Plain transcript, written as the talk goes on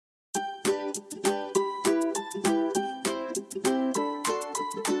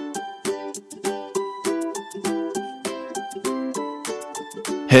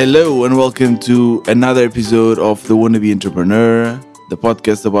Hello and welcome to another episode of The Wannabe Entrepreneur, the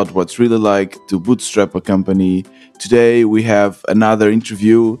podcast about what's really like to bootstrap a company. Today we have another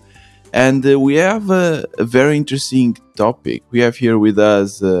interview and we have a very interesting topic. We have here with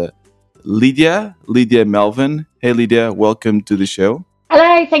us Lydia Melvin. Hey Lydia, welcome to the show.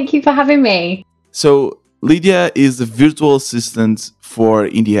 Hello, thank you for having me. So Lydia is a virtual assistant for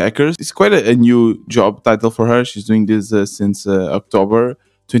indie hackers. It's quite a new job title for her. She's doing this since October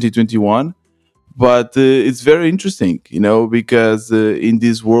 2021. But it's very interesting, because in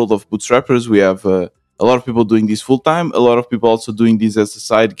this world of bootstrappers, we have a lot of people doing this full time, a lot of people also doing this as a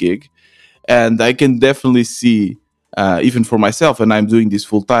side gig. And I can definitely see, even for myself, and I'm doing this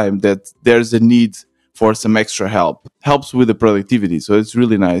full time, that there's a need for some extra help. Helps with the productivity. So it's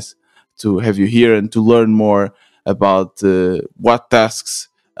really nice to have you here and to learn more about what tasks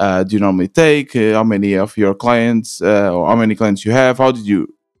do you normally take, how many of your clients, or how many clients you have, how did you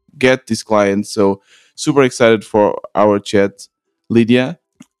get these clients. So super excited for our chat, Lydia.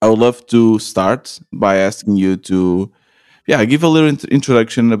 I would love to start by asking you to give a little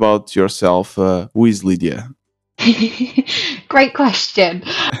introduction about yourself. Who is Lydia? Great question.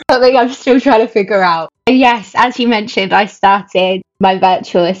 Something I'm still trying to figure out. Yes, as you mentioned, I started my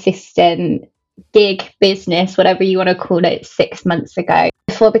virtual assistant gig business, whatever you want to call it, 6 months ago.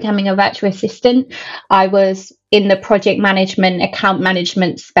 Before becoming a virtual assistant, I was in the project management, account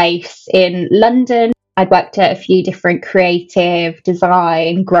management space in London. I'd worked at a few different creative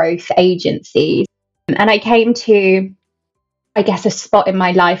design growth agencies. And I came to, I guess, a spot in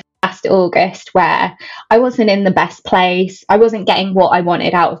my life last August where I wasn't in the best place. I wasn't getting what I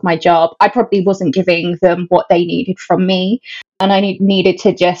wanted out of my job. I probably wasn't giving them what they needed from me. And I needed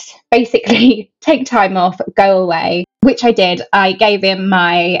to just basically take time off, go away, which I did. I gave in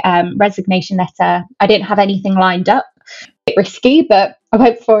my resignation letter. I didn't have anything lined up. A bit risky, but I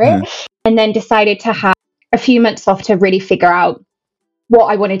went for it. And then decided to have a few months off to really figure out what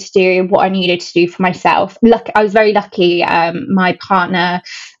I wanted to do, what I needed to do for myself. I was very lucky. My partner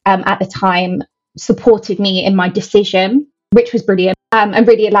at the time supported me in my decision, which was brilliant, and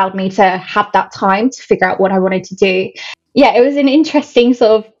really allowed me to have that time to figure out what I wanted to do. Yeah, it was an interesting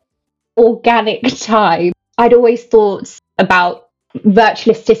sort of organic time. I'd always thought about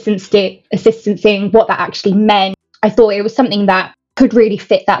virtual assistancing, what that actually meant. I thought it was something that could really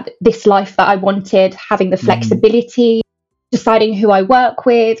fit this life that I wanted, having the flexibility, deciding who I work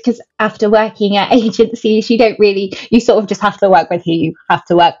with, because after working at agencies, you sort of just have to work with who you have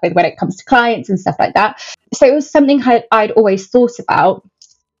to work with when it comes to clients and stuff like that. So it was something I'd always thought about.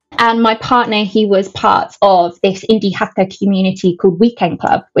 And my partner, he was part of this indie hacker community called Weekend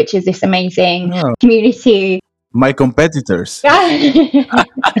Club, which is this amazing community. My competitors. They're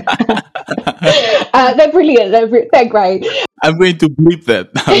brilliant. They're great. I'm going to bleep that.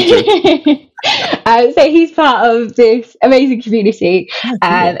 So he's part of this amazing community,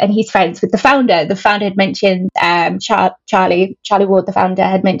 and he's friends with the founder. The founder had mentioned, Charlie Ward, the founder,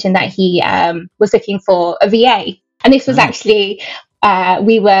 had mentioned that he was looking for a VA. And this was actually,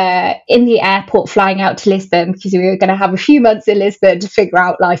 we were in the airport flying out to Lisbon because we were going to have a few months in Lisbon to figure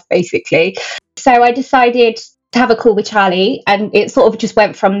out life, basically. So I decided to have a call with Charlie, and it sort of just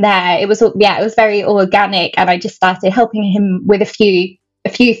went from there. It was very organic, and I just started helping him with a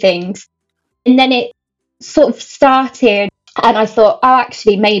few things. And then it sort of started, and I thought,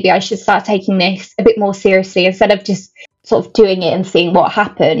 actually, maybe I should start taking this a bit more seriously instead of just sort of doing it and seeing what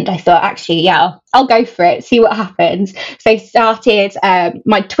happened. I thought, actually, I'll go for it, see what happens. So I started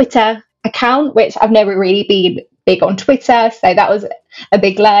my Twitter account, which I've never really been big on Twitter. So that was a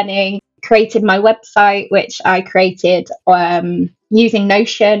big learning. Created my website, which I created using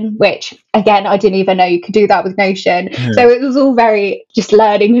Notion, which, again, I didn't even know you could do that with Notion. So it was all very just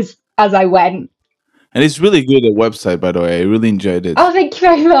learning as I went. And it's really good, a website, by the way. I really enjoyed it. Oh, thank you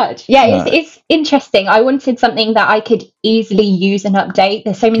very much. Yeah, it's interesting. I wanted something that I could easily use and update.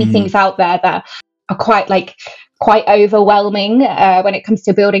 There's so many things out there that are quite overwhelming when it comes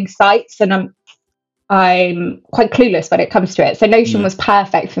to building sites, and I'm quite clueless when it comes to it. So Notion was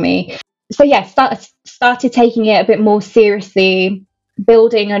perfect for me. So started taking it a bit more seriously,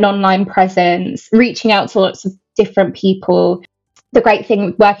 building an online presence, reaching out to lots of different people. The great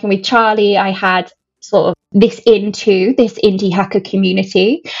thing working with Charlie, I had sort of this indie hacker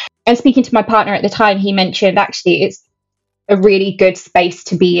community. And speaking to my partner at the time, he mentioned actually it's a really good space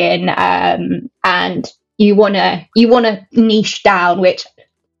to be in, and you wanna niche down, which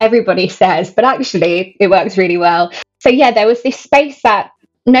everybody says, but actually it works really well. So there was this space that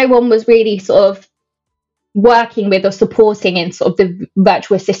no one was really sort of working with or supporting in sort of the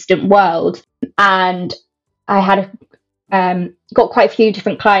virtual assistant world. And I had got quite a few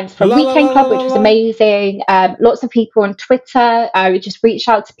different clients from La la Weekend la la Club, la which was la. amazing. Lots of people on Twitter. I would just reach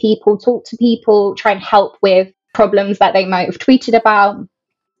out to people, talk to people, try and help with problems that they might have tweeted about.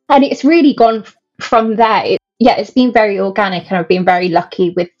 And it's really gone from there. It's been very organic, and I've been very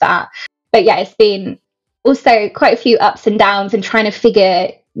lucky with that. But yeah, it's been also quite a few ups and downs, and trying to figure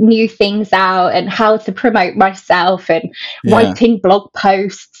new things out and how to promote myself and Yeah. writing blog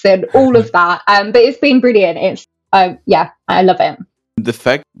posts and all of that. But it's been brilliant. It's I love it. The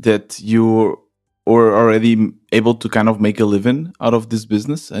fact that you were already able to kind of make a living out of this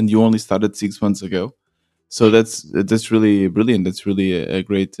business, and you only started 6 months ago, so that's really brilliant. That's really a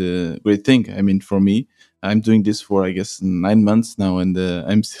great thing. I mean, for me, I'm doing this for, I guess, 9 months now, and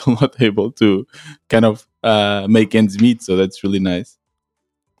I'm still not able to kind of make ends meet. So that's really nice.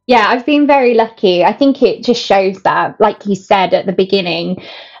 Yeah, I've been very lucky. I think it just shows that, like you said at the beginning,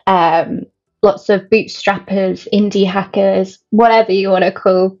 um, lots of bootstrappers, indie hackers, whatever you want to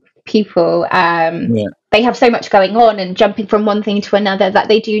call people, Yeah. they have so much going on and jumping from one thing to another that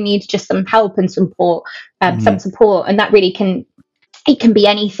they do need just some help and support, Hmm. and that really can be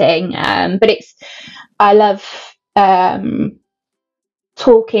anything. But I love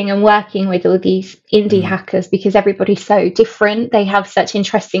talking and working with all these indie Hmm. hackers because everybody's so different. They have such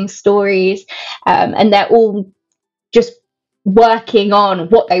interesting stories, and they're all just working on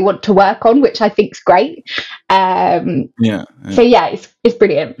what they want to work on, which I think is great. Yeah. So yeah, it's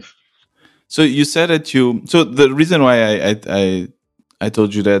brilliant. So you said that you. So the reason why I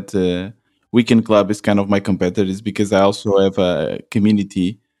told you that Weekend Club is kind of my competitor is because I also have a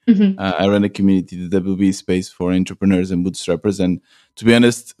community. Hmm. I run a community, the WB space for entrepreneurs and bootstrappers. And to be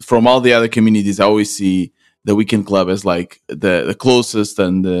honest, from all the other communities, I always see the Weekend Club as like the closest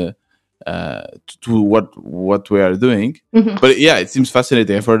and to what we are doing. Hmm. But yeah, it seems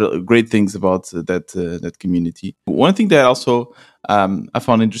fascinating. I've heard great things about that community. One thing that also I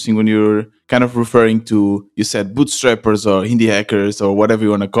found interesting when you're kind of referring to, you said bootstrappers or indie hackers or whatever you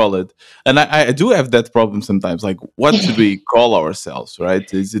want to call it, and I do have that problem sometimes. Like, what should we call ourselves?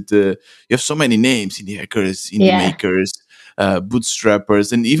 Right? Is it you have so many names: indie hackers, indie Yeah. makers,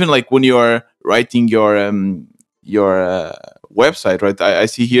 bootstrappers, and even like when you are writing your website, right? I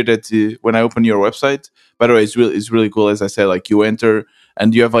see here that when I open your website, by the way, it's really cool. As I said, like you enter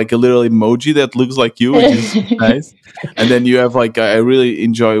and you have like a little emoji that looks like you, which is nice. And then you have like, I really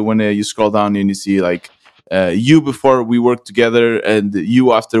enjoy when you scroll down and you see like you before we worked together and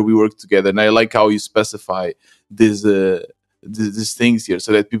you after we worked together. And I like how you specify these these things here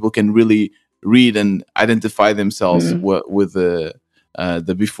so that people can really read and identify themselves Mm. with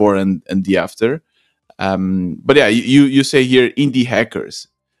the before and the after. But yeah, you say here indie hackers.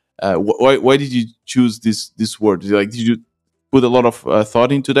 Why did you choose this word? Did you put a lot of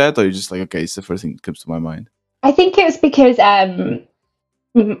thought into that, or you just like, okay, it's the first thing that comes to my mind? I think it was because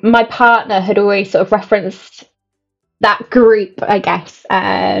my partner had always sort of referenced that group, I guess,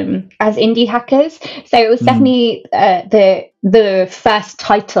 as indie hackers. So it was Mhm. definitely the first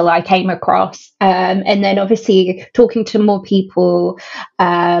title I came across, and then obviously talking to more people,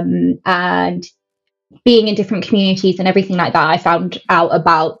 and being in different communities and everything like that, I found out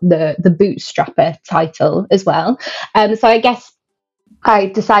about the bootstrapper title as well. So I guess I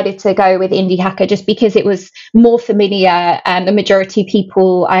decided to go with indie hacker just because it was more familiar, and the majority of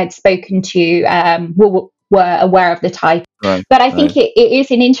people I had spoken to were aware of the title. Right, But I right. think it is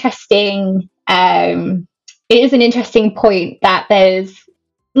an interesting point that there's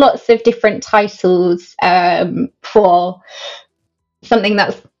lots of different titles for something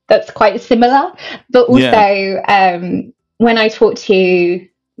that's quite similar, but Yeah, also when I talk to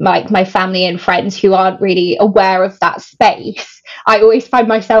like my family and friends who aren't really aware of that space, I always find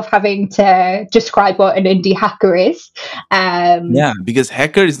myself having to describe what an indie hacker is. Um, yeah. Because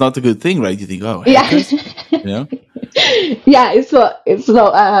hacker is not a good thing, right? You think, oh, yeah, hackers, you know? yeah, it's not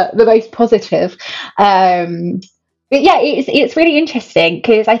the most positive. But yeah, it's really interesting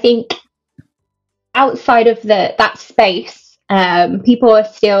because I think outside of that space, people are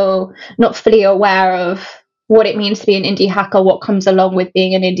still not fully aware of what it means to be an indie hacker, what comes along with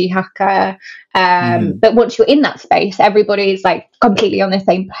being an indie hacker. Hmm. But once you're in that space, everybody's like completely on the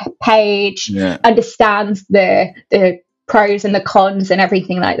same page, Yeah, understands the pros and the cons and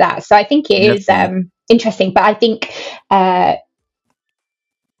everything like that. So I think it is definitely. interesting. But I think uh,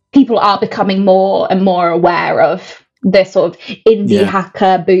 people are becoming more and more aware of the sort of indie Yeah.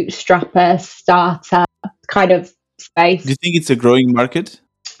 hacker, bootstrapper, startup kind of Do you space. think it's a growing market?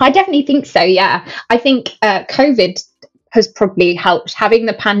 I definitely think so. Yeah, I think COVID has probably helped. Having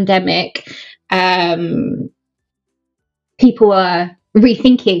the pandemic, people are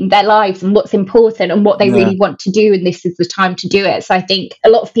rethinking their lives and what's important and what they Yeah. really want to do, and this is the time to do it. So I think a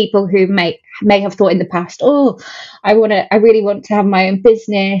lot of people who may have thought in the past, oh, I really want to have my own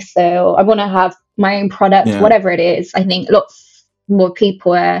business, or I want to have my own product, Yeah. whatever it is. I think lots more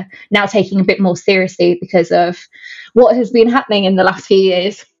people are now taking a bit more seriously because of what has been happening in the last few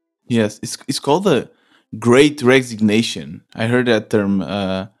years. Yes. It's called the Great Resignation. I heard that term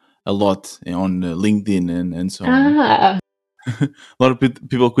a lot on LinkedIn and so on. Ah. A lot of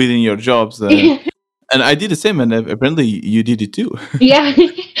people quitting your jobs, and I did the same, and apparently you did it too, Yeah,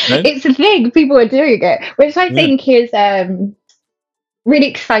 right? it's a thing. People are doing it, which I Yeah. think is really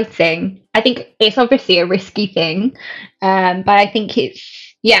exciting. I think it's obviously a risky thing, but I think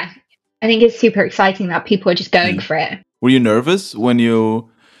I think it's super exciting that people are just going Yeah. for it. Were you nervous when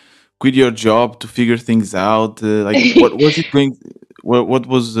you quit your job to figure things out? Like, what was it going? What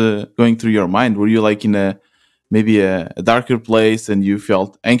was going through your mind? Were you like in a maybe a darker place and you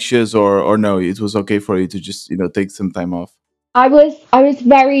felt anxious, or no? It was okay for you to just take some time off. I was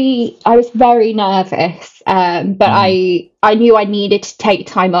very nervous, but Mhm. I knew I needed to take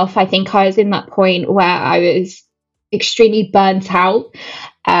time off. I think I was in that point where I was extremely burnt out,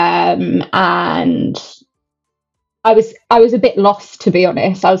 and I was a bit lost, to be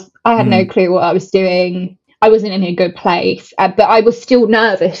honest. I had no Mhm. clue what I was doing. I wasn't in a good place, but I was still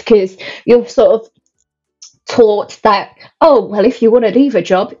nervous because you're sort of taught that, oh, well, if you want to leave a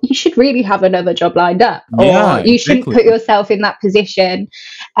job, you should really have another job lined up, or Yeah, you shouldn't exactly. put yourself in that position.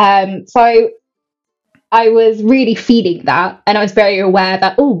 So I was really feeling that, and I was very aware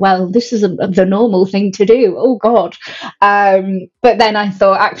that, oh, well, this is the normal thing to do. Oh, God. But then I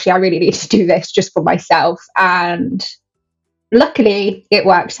thought, actually, I really need to do this just for myself. And luckily it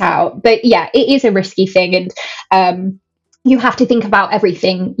works out. But yeah, it is a risky thing, and you have to think about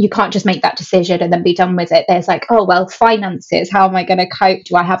everything. You can't just make that decision and then be done with it. There's like, oh well, finances, how am I going to cope?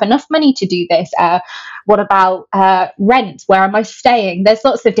 Do I have enough money to do this? What about rent? Where am I staying? There's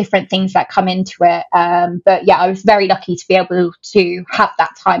lots of different things that come into it. But yeah, I was very lucky to be able to have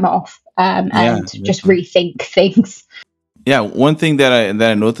that time off, Yeah, and just definitely. rethink things. Yeah, one thing that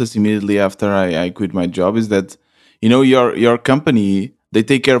I noticed immediately after I quit my job is that your company, they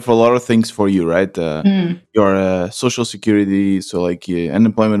take care of a lot of things for you, right? Mm, Your social security, so like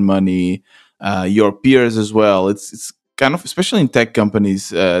unemployment money, your peers as well. It's kind of, especially in tech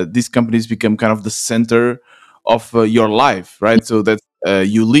companies, these companies become kind of the center of your life, right? So that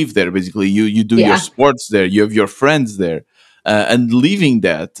you live there basically. You do your yeah. sports there. You have your friends there, and leaving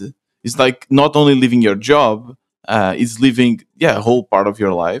that is like not only leaving your job, is living, yeah, a whole part of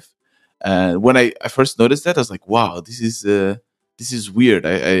your life. And when I first noticed that, I was like, wow, this is weird.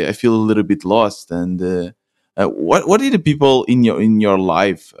 I feel a little bit lost. And what did the people in your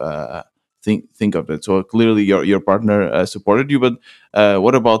life think of that? So clearly your partner supported you, but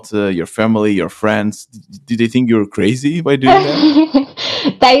what about your family, your friends? Did they think you were crazy by doing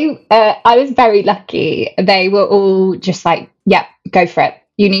that? I was very lucky. They were all just like, yeah, go for it.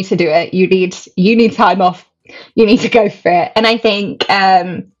 You need to do it. You need time off. You need to go for it. And I think,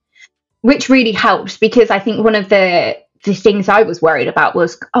 which really helped, because I think one of the things I was worried about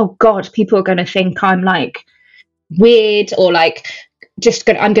was, oh God, people are going to think I'm like weird, or like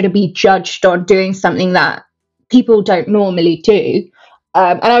I'm going to be judged on doing something that people don't normally do.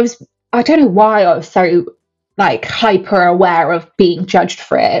 And I don't know why I was so like hyper aware of being judged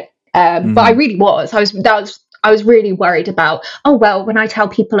for it. But I Hmm. really was. I was really worried about, oh well, when I tell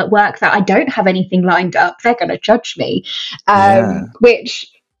people at work that I don't have anything lined up, they're going to judge me. Yeah. Which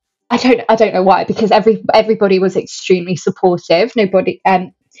I don't know why, because everybody was extremely supportive. Nobody,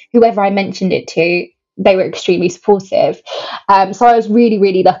 whoever I mentioned it to, they were extremely supportive. So I was really,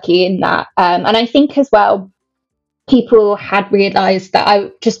 really lucky in that. And I think as well, people had realised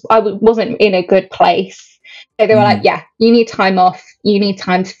that wasn't in a good place. So they were like, Hmm. "Yeah, you need time off. You need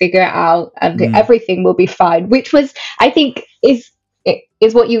time to figure it out, and Hmm. everything will be fine." Which was, I think, is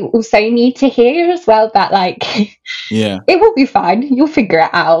what you also need to hear as well. That like, Yeah. it will be fine. You'll figure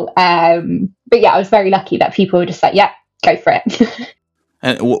it out. But yeah, I was very lucky that people were just like, "Yeah, go for it."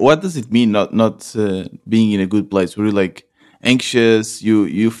 And what does it mean not being in a good place? Were you like anxious?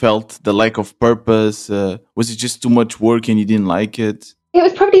 You felt the lack of purpose? Was it just too much work and you didn't like it? It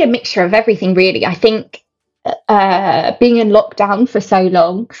was probably a mixture of everything, really. I think being in lockdown for so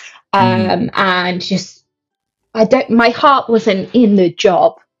long, Hmm. and just my heart wasn't in the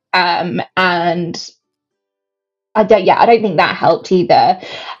job, and I don't think that helped either.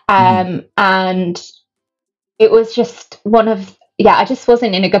 Hmm. And it was just one of, yeah, I just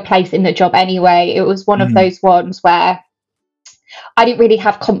wasn't in a good place in the job anyway. It was one of Hmm. those ones where I didn't really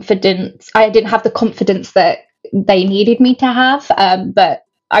have confidence. I didn't have the confidence that they needed me to have. But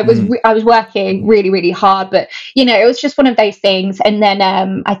I was working really, really hard, but it was just one of those things. And then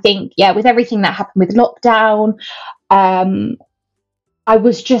I think, with everything that happened with lockdown, I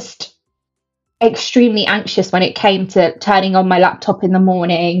was just extremely anxious when it came to turning on my laptop in the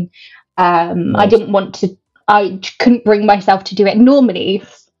morning. I didn't want to. I couldn't bring myself to do it. Normally,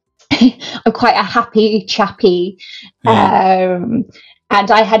 I'm quite a happy chappy, and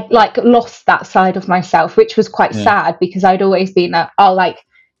I had lost that side of myself, which was quite sad because I'd always been I'll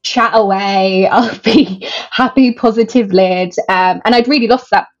chat away, I'll be happy, positive Lyd, and I'd really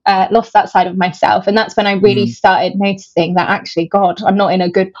lost that side of myself, and that's when I really started noticing that actually, God, I'm not in a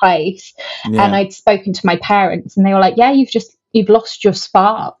good place. And I'd spoken to my parents, and they were like, "Yeah, you've lost your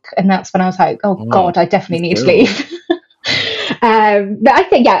spark," and that's when I was like, "Oh God, I definitely need to leave." But I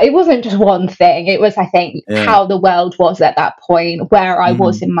think, it wasn't just one thing. It was, I think, how the world was at that point, where I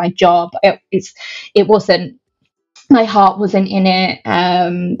was in my job. It wasn't. My heart wasn't in it.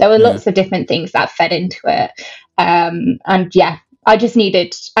 There were lots of different things that fed into it, and I just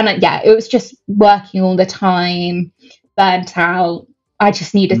needed. And it was just working all the time, burnt out. I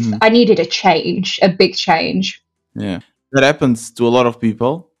just needed. I needed a change, a big change. Yeah, that happens to a lot of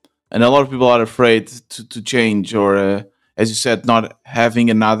people, and a lot of people are afraid to change, or as you said, not having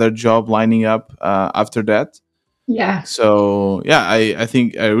another job lining up after that. Yeah. So I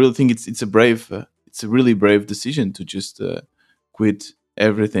really think it's a really brave decision to just quit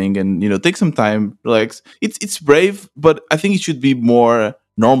everything and take some time, relax. It's brave, but I think it should be more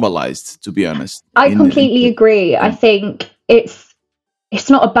normalized. To be honest, I completely agree. I think it's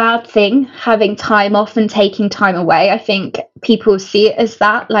not a bad thing having time off and taking time away. I think people see it as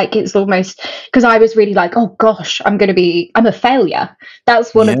that. It's almost, because I was really oh gosh, I'm a failure.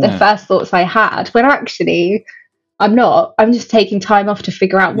 That's one of the first thoughts I had, when actually I'm not. I'm just taking time off to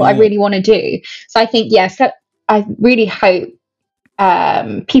figure out what I really want to do. So I think, so I really hope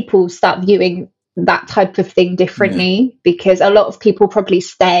people start viewing that type of thing differently, because a lot of people probably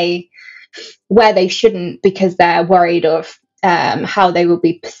stay where they shouldn't because they're worried of how they will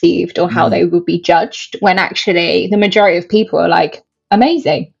be perceived or how they will be judged, when actually the majority of people are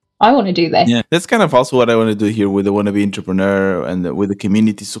amazing, I want to do this. Yeah, that's kind of also what I want to do here with the wannabe entrepreneur and with the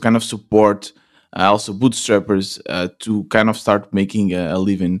community, so kind of support also bootstrappers to kind of start making a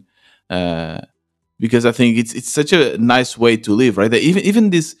living, because I think it's such a nice way to live, right? That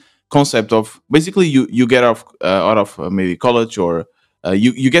even this concept of basically you get out of maybe college, or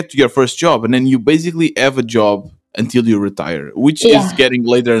you get to your first job, and then you basically have a job until you retire, which is getting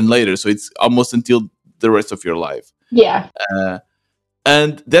later and later. So it's almost until the rest of your life. Yeah.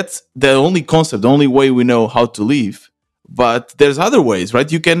 And that's the only concept, the only way we know how to live. But there's other ways,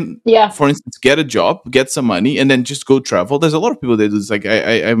 right? You can, for instance, get a job, get some money, and then just go travel. There's a lot of people that do this.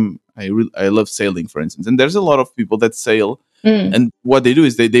 I love sailing, for instance, and there's a lot of people that sail, and what they do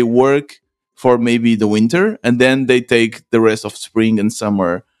is they work for maybe the winter, and then they take the rest of spring and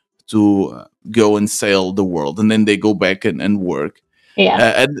summer to go and sail the world, and then they go back and work.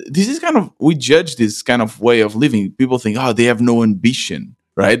 And this is we judge this kind of way of living. People think, oh, they have no ambition,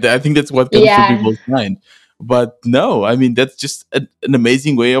 right? I think that's what comes to people's mind. But no, I mean, that's just an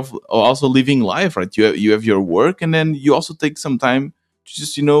amazing way of also living life, right? You have your work, and then you also take some time to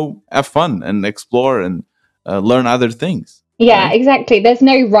just have fun and explore and learn other things. Yeah, right? Exactly. There's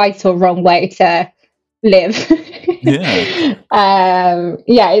no right or wrong way to live.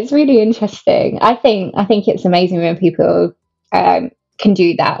 It's really interesting. I think it's amazing when people can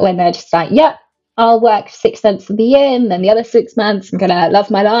do that, when they're just I'll work 6 months of the year, and then the other 6 months I'm gonna love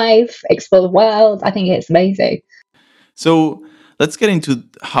my life, explore the world. I think it's amazing. So let's get into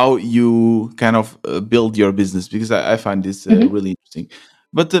how you kind of build your business, because I find this really interesting.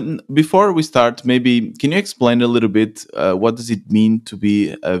 But before we start, maybe can you explain a little bit what does it mean to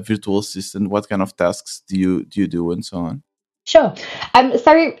be a virtual assistant? What kind of tasks do you do, and so on? Sure.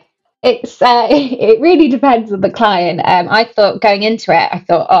 So it really depends on the client. I thought going into it,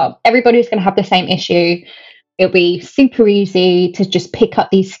 everybody's going to have the same issue. It'll be super easy to just pick up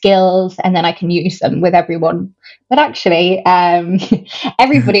these skills, and then I can use them with everyone. But actually,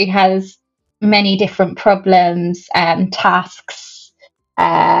 everybody has many different problems, tasks,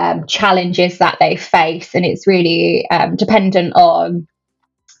 challenges that they face, and it's really dependent on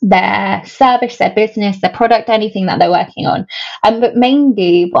their service, their business, their product, anything that they're working on. But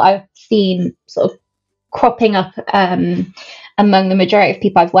mainly what I've seen sort of cropping up among the majority of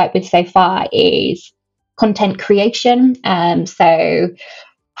people I've worked with so far is content creation. So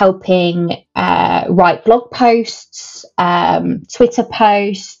helping write blog posts, Twitter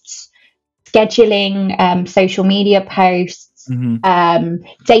posts, scheduling social media posts,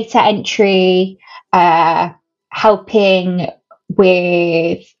 data entry, helping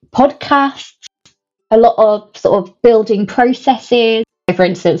with podcasts, a lot of sort of building processes. For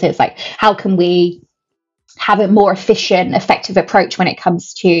instance, it's like, how can we have a more efficient, effective approach when it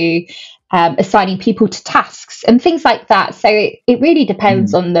comes to assigning people to tasks and things like that. So it really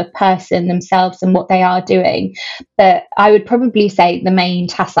depends on the person themselves and what they are doing. But I would probably say the main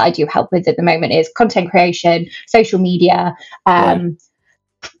task that I do help with at the moment is content creation, social media,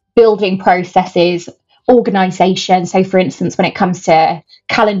 building processes, organization. So for instance, when it comes to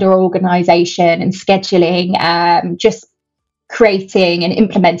calendar organization and scheduling, just creating and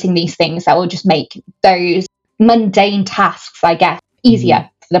implementing these things that will just make those mundane tasks, I guess, easier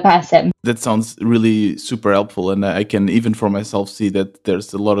for the person. That sounds really super helpful, and I can even for myself see that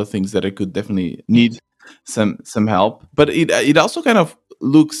there's a lot of things that I could definitely need some help. But it also kind of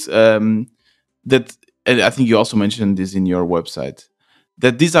looks that, and I think you also mentioned this in your website,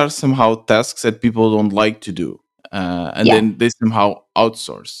 that these are somehow tasks that people don't like to do, and then they somehow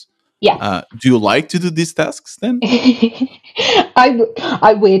outsource. Yeah. Do you like to do these tasks then?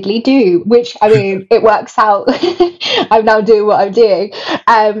 I weirdly do, which, I mean, it works out. I'm now doing what I'm doing.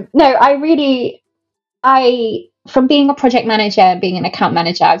 No, from being a project manager and being an account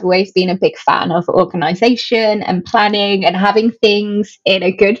manager, I've always been a big fan of organization and planning and having things in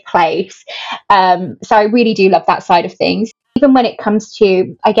a good place. So I really do love that side of things. Even when it comes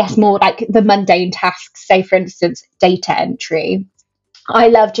to, I guess, more like the mundane tasks, say, for instance, data entry. I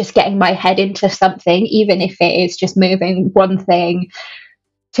love just getting my head into something, even if it is just moving one thing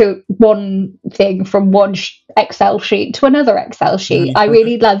from one Excel sheet to another Excel sheet. I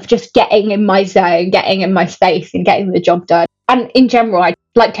really love just getting in my zone, getting in my space and getting the job done. And in general, I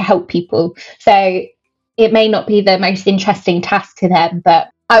like to help people. So it may not be the most interesting task to them, but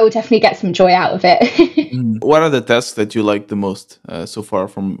I will definitely get some joy out of it. What are the tasks that you like the most so far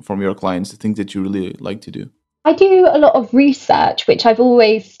from your clients, the things that you really like to do? I do a lot of research, which I've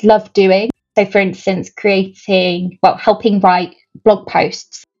always loved doing. So, for instance, helping write blog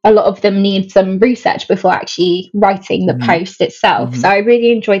posts. A lot of them need some research before actually writing the post itself. So I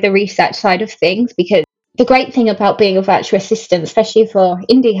really enjoy the research side of things, because the great thing about being a virtual assistant, especially for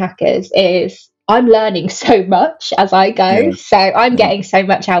indie hackers, is I'm learning so much as I go. Yeah. So I'm getting so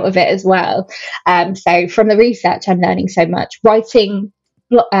much out of it as well. So from the research, I'm learning so much. Writing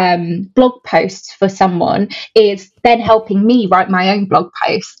blog posts for someone is then helping me write my own blog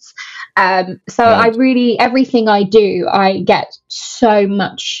posts. So I really, everything I do, I get so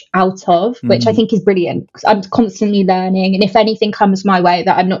much out of, which I think is brilliant, because I'm constantly learning. And if anything comes my way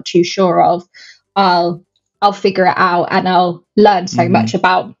that I'm not too sure of, I'll figure it out and I'll learn so much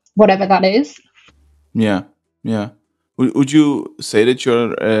about whatever that is. Yeah. Would you say that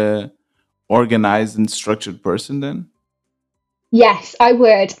you're an organized and structured person then? Yes, I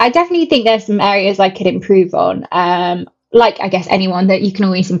would. I definitely think there's some areas I could improve on. Like, I guess, anyone, that you can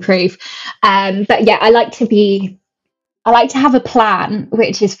always improve. But yeah, I like to have a plan,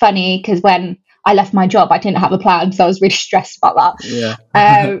 which is funny because when I left my job, I didn't have a plan. So I was really stressed about that.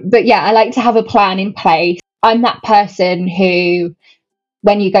 Yeah. But yeah, I like to have a plan in place. I'm that person who,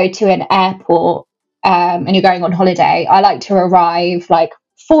 when you go to an airport and you're going on holiday, I like to arrive like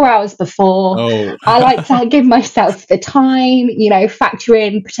 4 hours before. Oh. I like to give myself the time, factor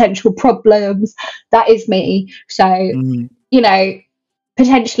in potential problems. That is me. So,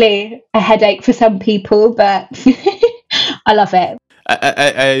 potentially a headache for some people, but I love it.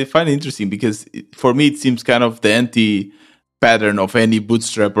 I find it interesting because for me, it seems kind of the anti-pattern of any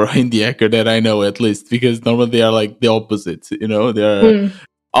bootstrap or indie hacker that I know, at least, because normally they are like the opposite, they're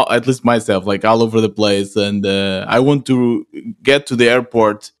at least myself, like all over the place. And I want to get to the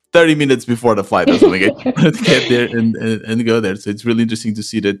airport 30 minutes before the flight or something. I want to get there and go there. So it's really interesting to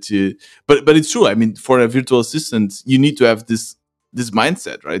see that too. But it's true. I mean, for a virtual assistant, you need to have this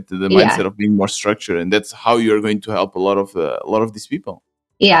mindset, right? The mindset of being more structured, and that's how you're going to help a lot of these people.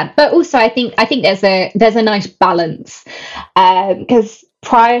 Yeah, but also I think there's a nice balance, because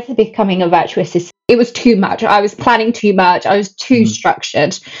prior to becoming a virtual assistant, it was too much. I was planning too much. I was too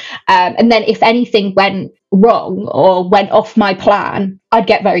structured, and then if anything went wrong or went off my plan, I'd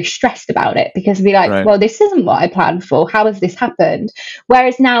get very stressed about it, because I'd be like, well, this isn't what I planned for. How has this happened?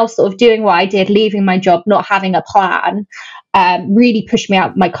 Whereas now, sort of doing what I did, leaving my job, not having a plan, really pushed me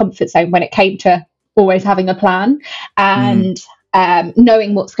out of my comfort zone when it came to always having a plan and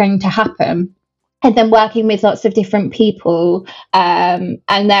knowing what's going to happen. And then working with lots of different people and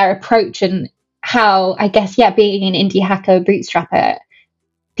their approach, and how, I guess, being an indie hacker, bootstrapper,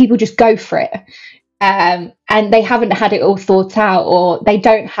 people just go for it. And they haven't had it all thought out, or they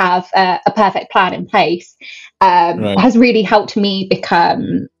don't have a perfect plan in place, has really helped me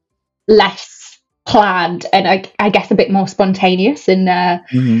become less planned and I guess a bit more spontaneous and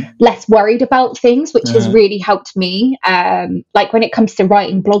Mm-hmm. less worried about things, which has really helped me. Like when it comes to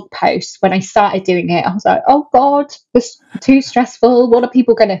writing blog posts, when I started doing it, I was like, oh God, it's too stressful. What are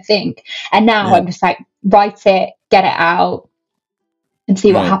people going to think? And now Yeah. I'm just like, write it, get it out, and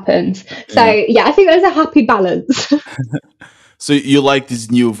see what Right. happens. So Yeah. yeah, I think there's a happy balance. So you like this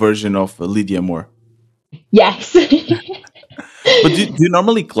new version of Lydia more? Yes. But do you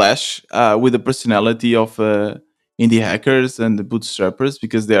normally clash with the personality of indie hackers and the bootstrappers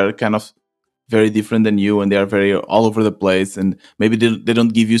because they are kind of very different than you and they are very all over the place and maybe they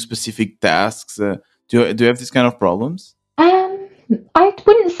don't give you specific tasks? Do you have these kind of problems? Um, I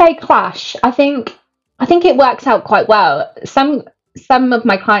wouldn't say clash. I think it works out quite well. Some of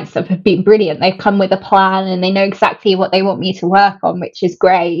my clients have been brilliant. They've come with a plan and they know exactly what they want me to work on, which is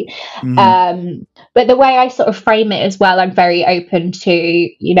great. Hmm. But the way I sort of frame it as well, I'm very open to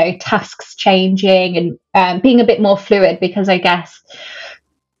tasks changing and being a bit more fluid because I guess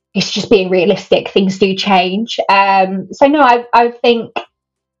it's just being realistic. Things do change. So no, I think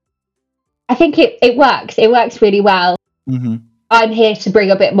it works. It works really well. Hmm. I'm here to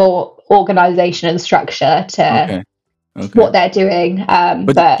bring a bit more organization and structure to Okay. Okay. what they're doing.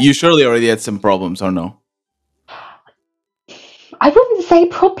 But But you surely already had some problems, or no? I wouldn't say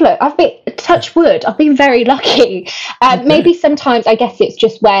problem. I've been touch wood. I've been very lucky. Okay. Maybe sometimes I guess it's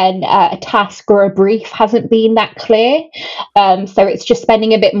just when a task or a brief hasn't been that clear. So it's just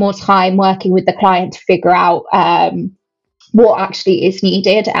spending a bit more time working with the client to figure out what actually is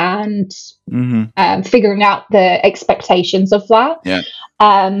needed and Hmm. figuring out the expectations of that. Yeah.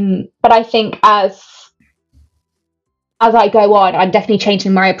 But I think as I go on, I'm definitely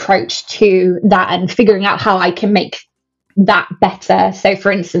changing my approach to that and figuring out how I can make that better. So,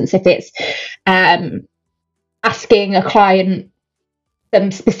 for instance, if it's um, asking a client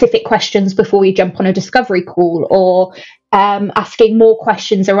some specific questions before we jump on a discovery call, or asking more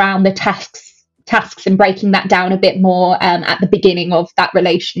questions around the tasks and breaking that down a bit more at the beginning of that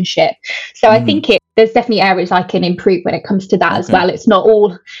relationship. So I Hmm. think there's definitely areas I can improve when it comes to that as Okay. well. It's not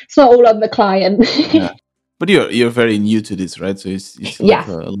all on the client. Yeah. But you're very new to this, right? So you still have Yes.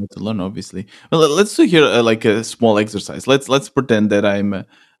 a lot to learn, obviously. Well, let's do here like a small exercise. Let's pretend that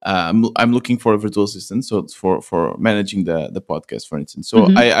I'm looking for a virtual assistant, so it's for managing the podcast, for instance. So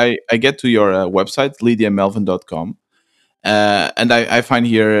Hmm. I get to your website lydiamelvin.com, and I find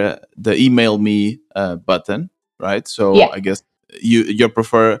here the email me button, right? So Yeah. I guess your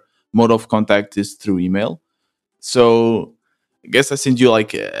preferred mode of contact is through email. So I guess I send you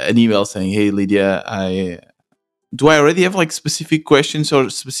like an email saying, "Hey Lydia, I already have like specific questions or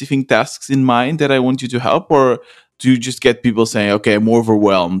specific tasks in mind that I want you to help, or do you just get people saying, okay, I'm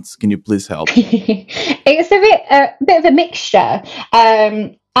overwhelmed. Can you please help?" It's a bit of a mixture.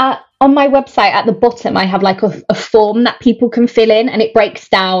 On my website at the bottom, I have like a form that people can fill in, and it breaks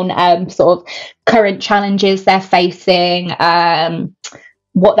down sort of current challenges they're facing,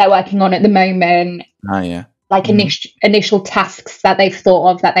 what they're working on at the moment, Ah, yeah. like Hmm. initial tasks that they've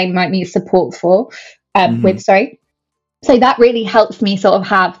thought of that they might need support for Hmm. with. Sorry, so that really helps me sort of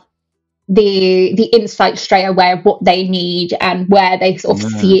have the insight straight away of what they need and where they sort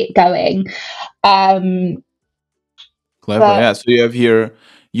of Yeah. see it going. Um, Clever. but Yeah. So you have here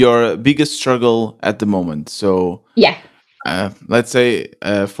your biggest struggle at the moment. So yeah. let's say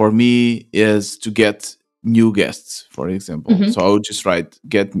for me is to get new guests, for example. Hmm. So I would just write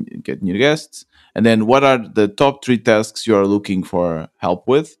get new guests, and then what are the top three tasks you are looking for help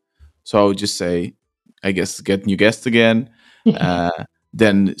with? So I would just say, I guess, get new guests again. Uh,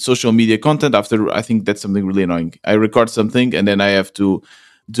 then social media content. After I think that's something really annoying. I record something and then I have to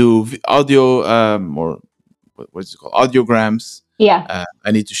do audio or what's it called, audiograms. Yeah.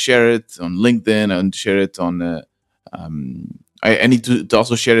 I need to share it on LinkedIn and share it on. I need to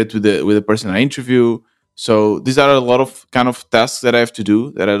also share it with the person I interview. So these are a lot of kind of tasks that I have to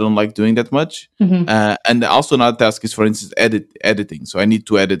do that I don't like doing that much. Hmm. And also another task is, for instance, editing. So I need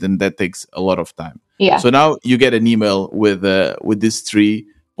to edit, and that takes a lot of time. Yeah. So now you get an email with these 3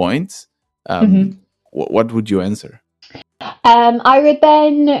 points. Um, Hmm. what would you answer? I would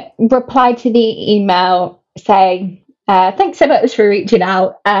then reply to the email saying, thanks so much for reaching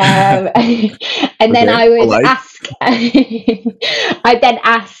out. And then Okay, I would polite. ask, I'd then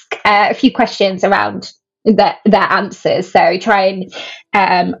ask a few questions around their answers. So try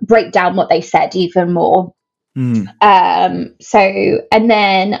and break down what they said even more. Hmm. And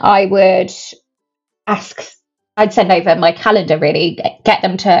then ask, I'd send over my calendar really, get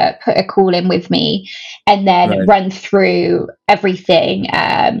them to put a call in with me and then Right. run through everything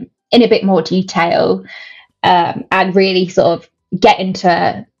in a bit more detail and really sort of get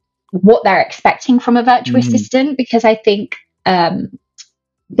into what they're expecting from a virtual Mhm. assistant, because I think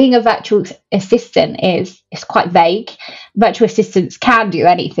being a virtual assistant is quite vague. Virtual assistants can do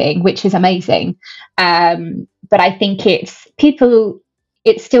anything, which is amazing. But I think it's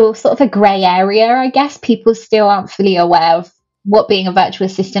still sort of a grey area, I guess. People still aren't fully aware of what being a virtual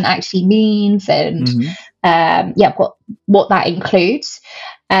assistant actually means, and Mhm. yeah, what that includes.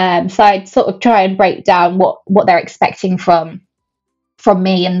 So I'd sort of try and break down what they're expecting from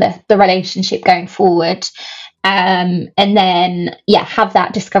me and the relationship going forward. And then, yeah, have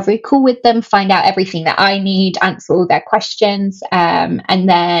that discovery call with them, find out everything that I need, answer all their questions, and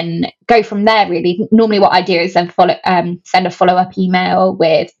then go from there, really. Normally, what I do is then send a follow up email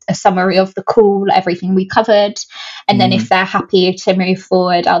with a summary of the call, everything we covered. And then, if Mhm. they're happy to move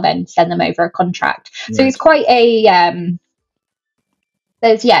forward, I'll then send them over a contract. So it's Right. quite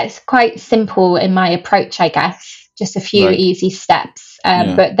it's quite simple in my approach, I guess. Just a few Right. easy steps,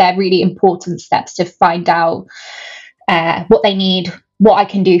 Yeah. but they're really important steps to find out what they need, what I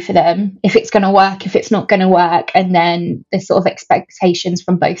can do for them, if it's going to work, if it's not going to work, and then the sort of expectations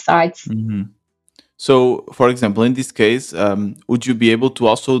from both sides. Mhm. So, for example, in this case, would you be able to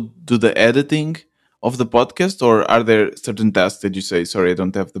also do the editing of the podcast, or are there certain tasks that you say, "Sorry, I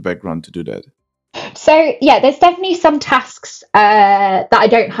don't have the background to do that"? So yeah, there's definitely some tasks that I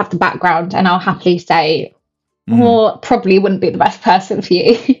don't have the background, and I'll happily say, Mhm. or probably wouldn't be the best person for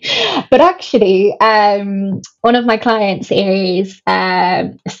you. But actually, one of my clients is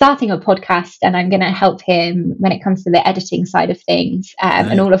starting a podcast, and I'm going to help him when it comes to the editing side of things, and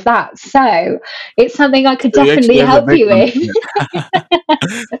Nice. all of that. So it's something I could So you definitely actually have the help you background with.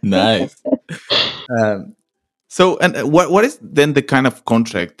 in it. Nice. Um, so, and what is then the kind of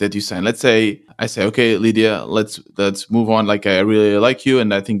contract that you sign? Let's say I say, okay, Lydia, let's move on. Like, I really like you,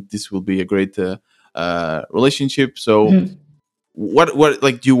 and I think this will be a great relationship. So, Mhm. what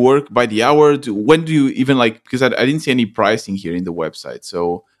like do you work by the hour? When do you even like? Because I didn't see any pricing here in the website.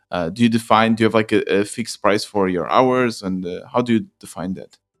 So, do you have like a fixed price for your hours, and how do you define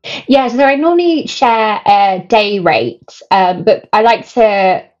that? Yeah, so I normally share a day rate, but I like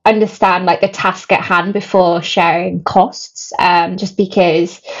to understand like the task at hand before sharing costs, just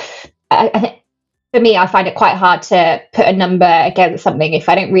because I think for me, I find it quite hard to put a number against something if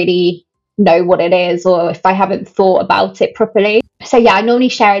I don't really know what it is or if I haven't thought about it properly. So yeah, I normally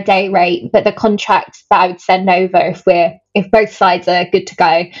share a day rate, but the contract that I would send over, if both sides are good to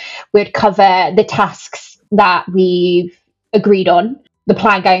go, would cover the tasks that we've agreed on, the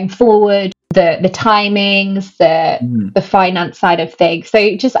plan going forward, the timings, Mhm. the finance side of things.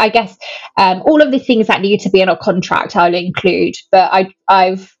 So just I guess all of the things that need to be in a contract I'll include, but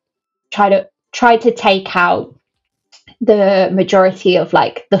I've try to take out the majority of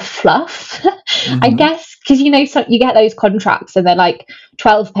like the fluff, I Mhm. guess, because so you get those contracts and they're like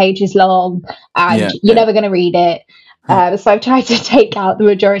 12 pages long and Yeah, you're yeah. never going to read it. So I've tried to take out the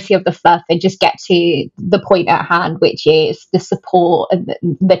majority of the fluff and just get to the point at hand, which is the support and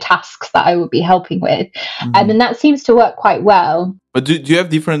the tasks that I would be helping with. And then Mhm. that seems to work quite well. But do you have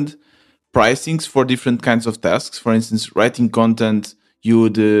different pricings for different kinds of tasks? For instance, writing content, you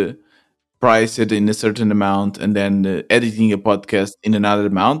would price it in a certain amount, and then editing a podcast in another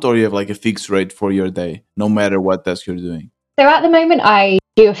amount, or you have like a fixed rate for your day, no matter what task you're doing. So at the moment, I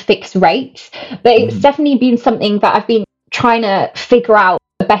do a fixed rate, but it's Hmm. definitely been something that I've been trying to figure out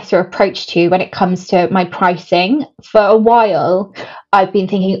a better approach to when it comes to my pricing. For a while, I've been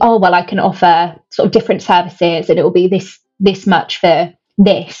thinking, oh well, I can offer sort of different services, and it will be this much for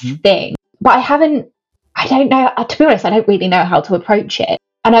this Hmm. thing. But I haven't. I don't know. To be honest, I don't really know how to approach it.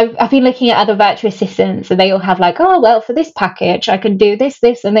 And I've been looking at other virtual assistants, and they all have like, oh well, for this package, I can do this,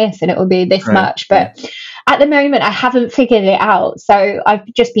 and this, and it will be this Right. much. Right. But at the moment, I haven't figured it out. So I've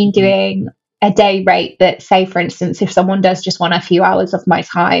just been Mhm. doing a day rate that, say, for instance, if someone does just want a few hours of my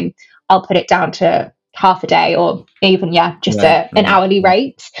time, I'll put it down to half a day or even, yeah, just Right. an Right. hourly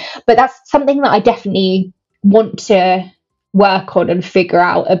rate. But that's something that I definitely want to work on and figure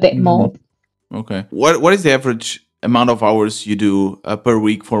out a bit Hmm. more. Okay. What is the average amount of hours you do per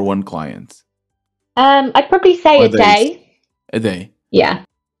week for one client, I'd probably say or a days? day. A day. Yeah.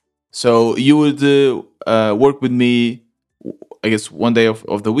 So you would work with me, I guess, one day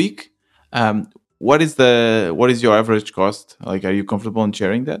of the week. What is your average cost? Like, are you comfortable in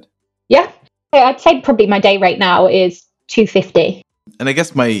sharing that? Yeah. So I'd say probably my day rate now is 250. And I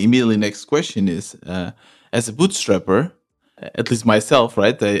guess my immediately next question is, as a bootstrapper, at least myself,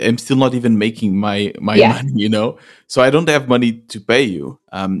 right? I'm still not even making my Yeah. money, so I don't have money to pay you.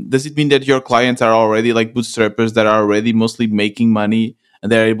 Does it mean that your clients are already like bootstrappers that are already mostly making money,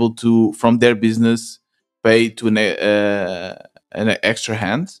 and they're able to, from their business, pay to an extra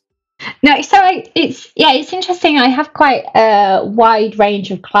hand? No, so it's interesting. I have quite a wide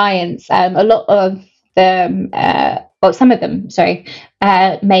range of clients. A lot of them, well, some of them, sorry,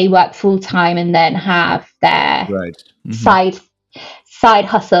 may work full time and then have their Right. Hmm. side side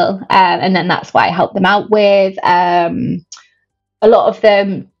hustle, and then that's what I help them out with. A lot of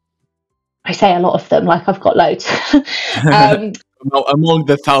them, I say a lot of them, like I've got loads. um, Among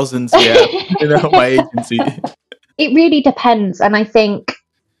the thousands we have, my agency. it really depends, and I think,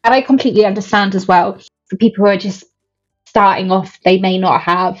 and I completely understand as well. For people who are just starting off, they may not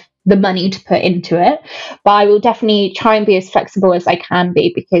have the money to put into it, but I will definitely try and be as flexible as I can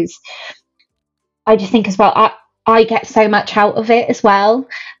be, because I just think as well, I get so much out of it as well.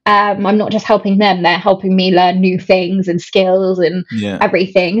 I'm not just helping them, they're helping me learn new things and skills and Yeah.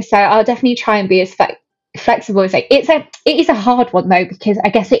 everything. So I'll definitely try and be as flexible as it is a hard one though, because I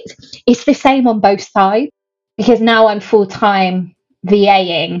guess it's the same on both sides, because now I'm full-time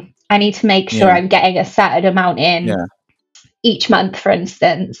VAing. I need to make sure Yeah. I'm getting a certain amount in Yeah. each month, for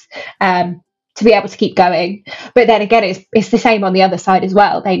instance, to be able to keep going. But then again, it's the same on the other side as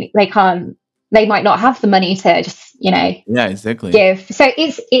well. They might not have the money to just Yeah. Exactly. give. So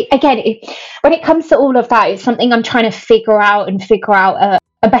when it comes to all of that, it's something I'm trying to figure out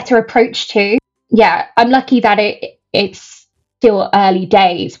a better approach to. Yeah, I'm lucky that it's still early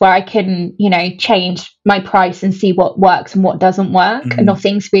days where I can change my price and see what works and what doesn't work. Hmm.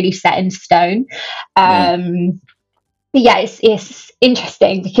 Nothing's really set in stone. Yeah. But yeah, it's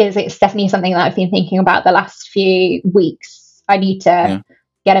interesting, because it's definitely something that I've been thinking about the last few weeks. I need to Yeah.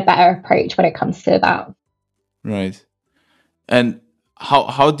 get a better approach when it comes to that. Right. And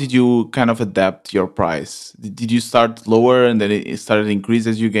how did you kind of adapt your price? Did you start lower and then it started to increase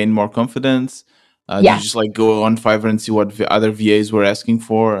as you gain more confidence? Did you Yeah, just like go on Fiverr and see what the other VAs were asking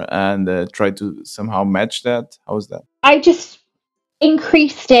for and try to somehow match that? How was that? I just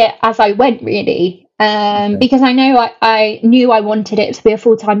increased it as I went, really, Okay. because I knew I wanted it to be a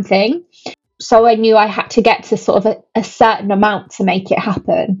full-time thing. So I knew I had to get to sort of a certain amount to make it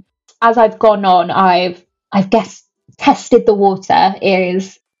happen. As I've gone on, I've guess tested the water,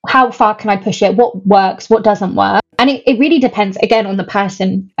 is how far can I push it, what works, what doesn't work. And it really depends again on the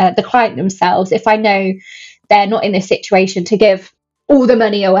person, the client themselves. If I know they're not in this situation to give all the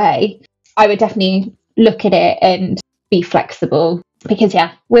money away, I would definitely look at it and be flexible, because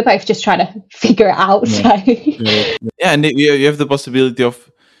yeah, we're both just trying to figure it out. Yeah. So Yeah, and you have the possibility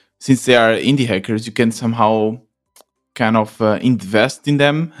of, since they are indie hackers, you can somehow kind of invest in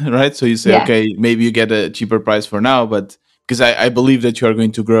them, right? So you say, yeah, okay, maybe you get a cheaper price for now, but because I believe that you are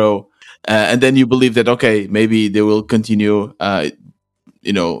going to grow, and then you believe that okay, maybe they will continue,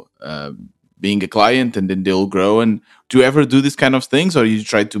 you know, being a client, and then they'll grow. And do you ever do these kind of things, or you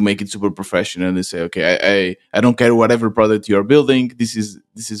try to make it super professional and say, okay, I don't care whatever product you are building, this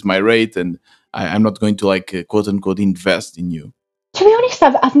is my rate, and I'm not going to like quote unquote invest in you. to be honest,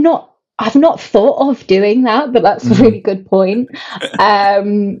 I've not thought of doing that, but that's a Hmm. really good point.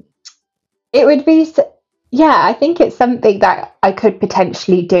 Um, it would be, yeah, I think it's something that I could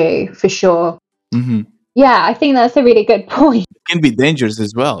potentially do for sure. Hmm. Yeah, I think that's a really good point. It can be dangerous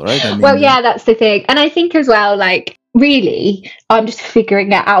as well, right? I Well, mean, yeah, that's the thing. And I think as well, like, really, I'm just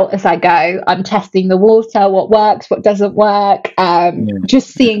figuring it out as I go. I'm testing the water, what works, what doesn't work, yeah. just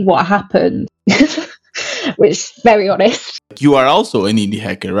seeing what happens, which is very honest. You are also an indie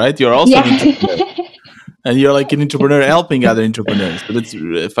hacker, right? You're also an Yeah. entrepreneur, and you're like an entrepreneur helping other entrepreneurs. So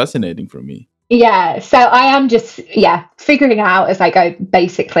that's fascinating for me. Yeah, so I am just figuring it out as I go.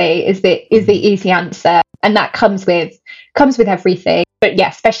 Basically, is the Mhm. easy answer, and that comes with everything. But yeah,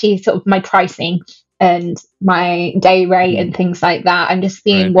 especially sort of my pricing and my day rate Mhm. and things like that. I'm just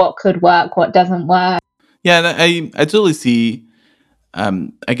seeing Right. what could work, what doesn't work. Yeah, and I totally see.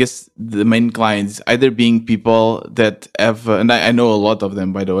 I guess the main clients either being people that have, and I know a lot of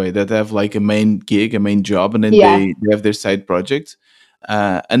them, by the way, that have like a main gig, a main job, and then Yeah, they have their side projects.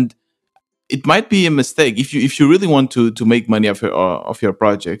 And it might be a mistake if you really want to make money of your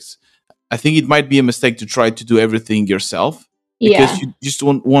projects. I think it might be a mistake to try to do everything yourself, because yeah, you just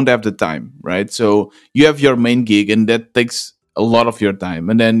won't have the time, right? So you have your main gig, and that takes a lot of your time,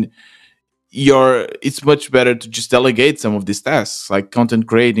 and then it's much better to just delegate some of these tasks like content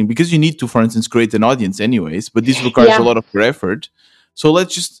creating, because you need to, for instance, create an audience anyways, but this requires a yeah. lot of your effort. So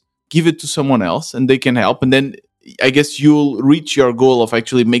let's just give it to someone else and they can help, and then I guess you'll reach your goal of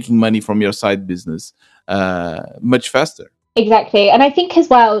actually making money from your side business much faster. Exactly. And I think as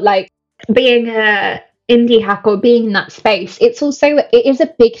well, like, being a indie hacker, being in that space, it is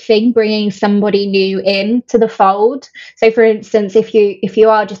a big thing bringing somebody new in to the fold. So for instance, if you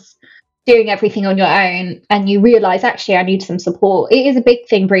are just doing everything on your own and you realize actually I need some support. It is a big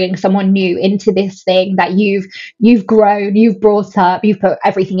thing bringing someone new into this thing that you've grown, you've brought up, you've put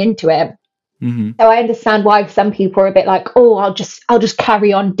everything into it. Mm-hmm. So I understand why some people are a bit like, oh, I'll just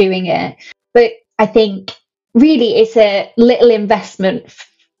carry on doing it. But I think really it's a little investment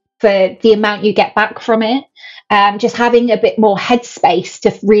for the amount you get back from it. Just having a bit more headspace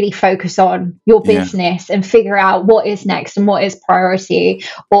to really focus on your Yeah. business and figure out what is next and what is priority,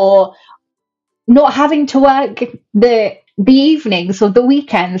 or not having to work the evenings or the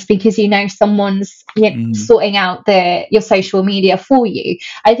weekends because someone's Mm-hmm. sorting out your social media for you.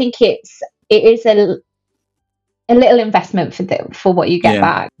 I think it is a little investment for what you get Yeah.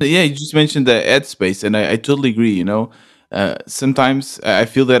 back. Yeah, you just mentioned the ad space, and I totally agree. Sometimes I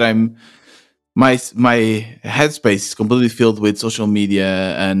feel that my headspace is completely filled with social media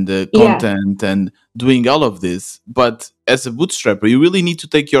and Yeah. content and doing all of this. But as a bootstrapper, you really need to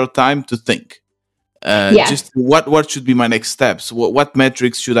take your time to think. Yes. Just what should be my next steps? What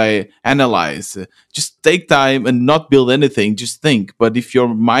metrics should I analyze? Just take time and not build anything. Just think. But if your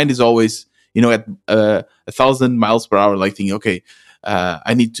mind is always at 1,000 miles per hour, like thinking, okay,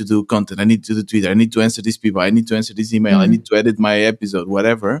 I need to do content, I need to do Twitter, I need to answer these people, I need to answer this email, I need to edit my episode,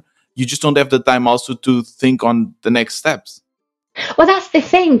 whatever. You just don't have the time also to think on the next steps. Well, that's the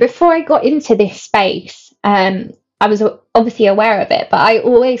thing. Before I got into this space, I was obviously aware of it, but I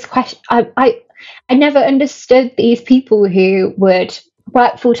always question. I never understood these people who would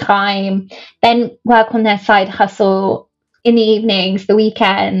work full time, then work on their side hustle in the evenings, the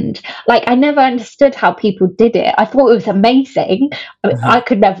weekend. Like I never understood how people did it. I thought it was amazing. I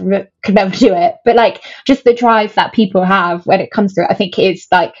could never do it. But like just the drive that people have when it comes to it, I think it's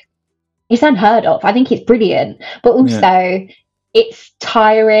unheard of. I think it's brilliant, but also it's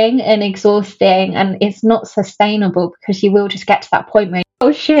tiring and exhausting, and it's not sustainable because you will just get to that point where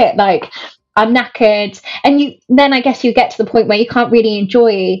oh shit, like I'm knackered, and then I guess you get to the point where you can't really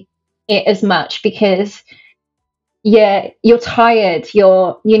enjoy it as much because you're tired,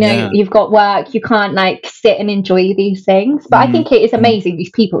 you've got work, you can't like sit and enjoy these things. But I think it is amazing, these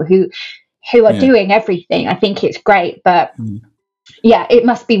people who are doing everything. I think it's great, but yeah, it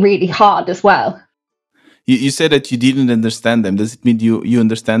must be really hard as well. You said that you didn't understand them. Does it mean you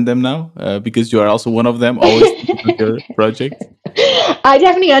understand them now? Because you are also one of them, always thinking about your project? I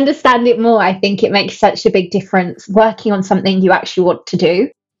definitely understand it more. I think it makes such a big difference working on something you actually want to do.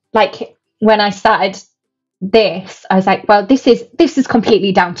 Like when I started this, I was like, well, this is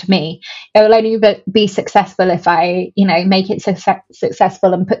completely down to me. It will only be successful if I, make it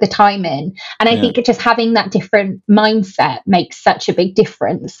successful and put the time in. And I think just having that different mindset makes such a big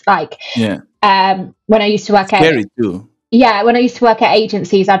difference. Like, when I used to work scary too. Yeah, when I used to work at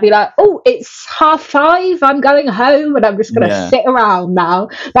agencies, I'd be like, oh, it's 5:30, I'm going home and I'm just going to sit around now.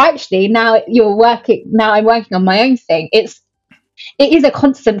 But actually, now I'm working on my own thing. It is a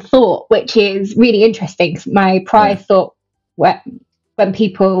constant thought, which is really interesting. My prior thought when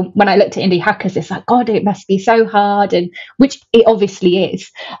I looked at indie hackers, it's like, God, it must be so hard, and which it obviously is.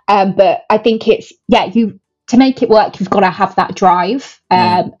 But I think it's, to make it work, you've got to have that drive.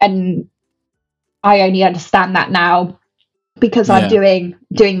 And I only understand that now because I'm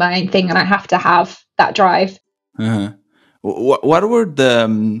doing my own thing and I have to have that drive. What were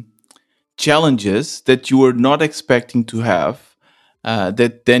the challenges that you were not expecting to have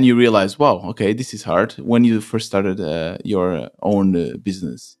that then you realize, wow, okay, this is hard, when you first started your own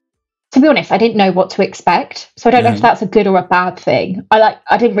business? To be honest, I didn't know what to expect. So I don't know if that's a good or a bad thing.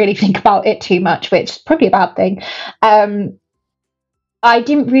 I didn't really think about it too much, which is probably a bad thing. I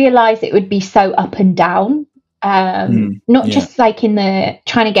didn't realize it would be so up and down. Not just like in the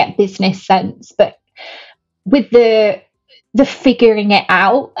trying to get business sense, but with the figuring it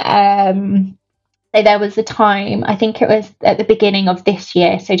out. So there was a time, I think it was at the beginning of this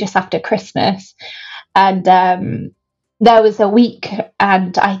year, so just after Christmas, and there was a week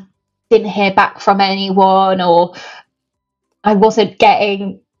and I didn't hear back from anyone, or I wasn't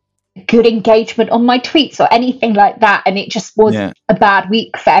getting good engagement on my tweets or anything like that, and it just was a bad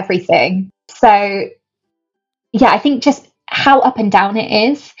week for everything. So I think just how up and down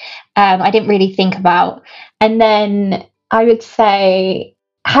it is, I didn't really think about. And then I would say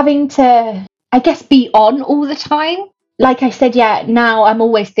having to, I guess, be on all the time. Like I said, now I'm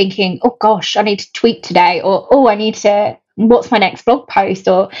always thinking, oh gosh, I need to tweet today, or oh, I need to, what's my next blog post,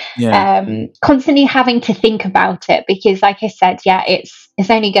 or constantly having to think about it, because like I said, it's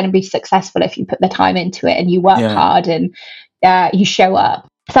only going to be successful if you put the time into it and you work hard and you show up.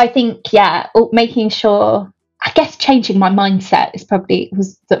 So I think making sure, I guess changing my mindset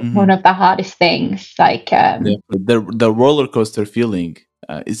was one of the hardest things. Like the roller coaster feeling.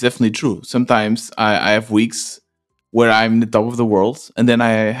 It's definitely true. Sometimes I have weeks where I'm the top of the world, and then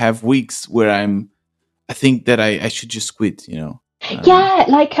I have weeks where I think that I should just quit. Yeah,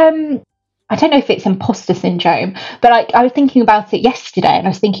 like I don't know if it's imposter syndrome, but like I was thinking about it yesterday and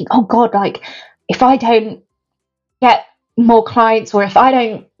I was thinking, oh God, like if I don't get more clients or if I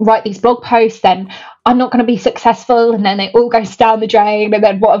don't write these blog posts, then I'm not going to be successful. And then it all goes down the drain. And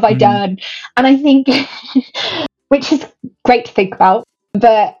then what have I Mhm. done? And I think, which is great to think about,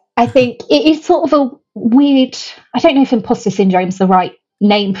 but I think it is sort of a weird, I don't know if imposter syndrome is the right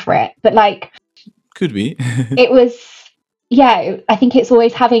name for it, but like Could be. it was, yeah, I think it's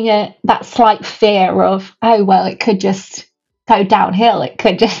always having that slight fear of, oh, well, it could just go downhill. It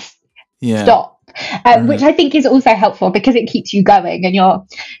could just Yeah. stop, which I think is also helpful because it keeps you going, and you're not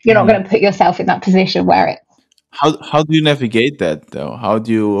Mhm. going to put yourself in that position where it. How do you navigate that though? How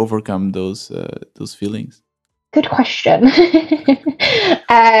do you overcome those feelings? Good question.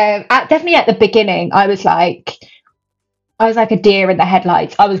 Definitely at the beginning, I was like a deer in the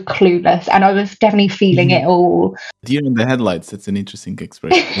headlights. I was clueless, and I was definitely feeling it Mhm. all. Deer in the headlights. That's an interesting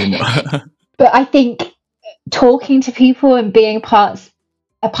expression. But I think talking to people and being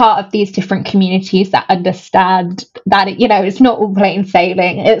a part of these different communities that understand that it's not all plain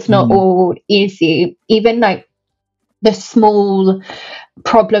sailing, it's not Mhm. all easy, even like the small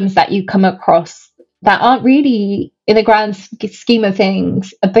problems that you come across that aren't really in the grand scheme of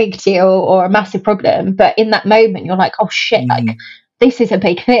things a big deal or a massive problem, but in that moment you're like, oh shit, like Mhm. this is a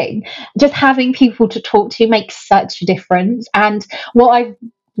big thing. Just having people to talk to makes such a difference. And what I've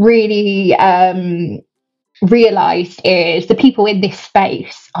really realized is the people in this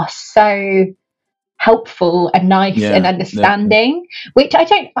space are so helpful and nice and Yeah. Definitely. understanding, which I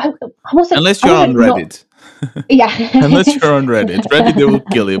Unless I you're on wasn't not. Reddit. Unless Yeah. you're on Reddit. Reddit, they will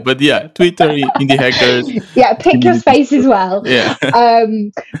kill you. But yeah, Twitter, indie hackers, Yeah, pick your community space as stuff. well. Yeah.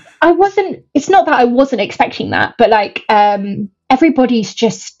 um I wasn't, it's not that I wasn't expecting that, but like everybody's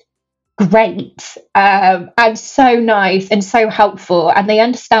just great, and so nice and so helpful, and they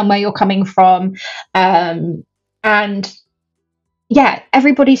understand where you're coming from, and yeah,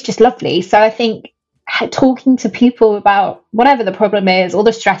 everybody's just lovely. So I think talking to people about whatever the problem is or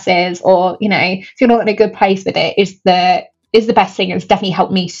the stress is, or if you're not in a good place with it, is the best thing. It's definitely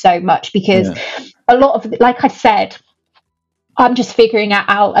helped me so much because Yeah. a lot of, like I said, I'm just figuring it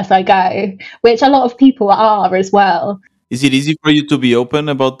out as I go, which a lot of people are as well. Is it easy for you to be open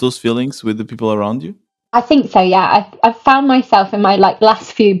about those feelings with the people around you? I think so, yeah. I've found myself in my like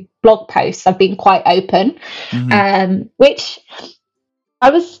last few blog posts, I've been quite open, Hmm. which I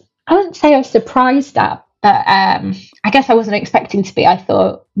wouldn't say I was surprised at, but I guess I wasn't expecting to be. I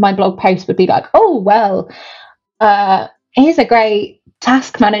thought my blog post would be like, oh, well, here's a great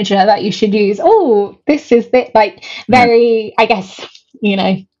task manager that you should use. Oh, this is like Yeah. very, I guess,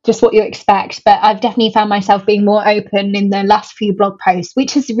 just what you expect. But I've definitely found myself being more open in the last few blog posts,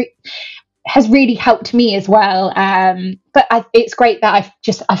 which has really helped me as well. But it's great that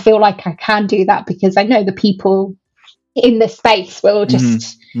I feel like I can do that because I know the people in the space will Hmm.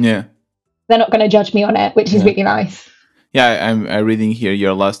 just, Yeah. they're not going to judge me on it, which is Yeah. really nice. Yeah, I'm reading here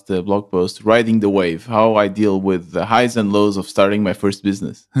your last blog post, Riding the Wave, how I deal with the highs and lows of starting my first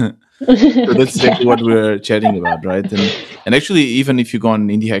business. So that's exactly Yeah. what we're chatting about, right? And actually, even if you go on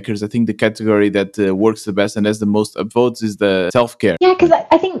Indie Hackers, I think the category that works the best and has the most upvotes is the self-care, Yeah, because right?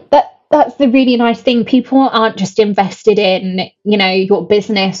 I think that's the really nice thing. People aren't just invested in, your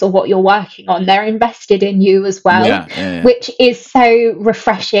business or what you're working on. They're invested in you as well, Yeah, yeah, yeah. which is so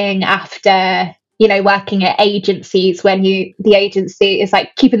refreshing after, working at agencies when the agency is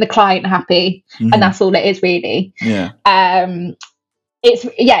like keeping the client happy, and Hmm. that's all it is really. Yeah, Um,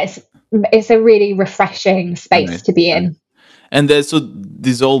 it's a really refreshing space right, to be right. in. And so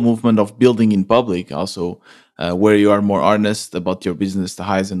this whole movement of building in public also, where you are more honest about your business, the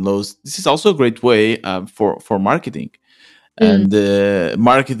highs and lows, this is also a great way for marketing. Mm, And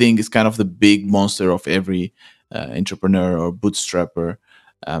marketing is kind of the big monster of every entrepreneur or bootstrapper.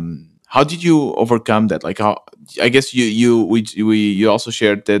 How did you overcome that? Like, how? I guess you also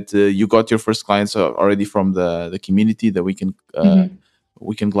shared that you got your first clients already from the community, the mhm.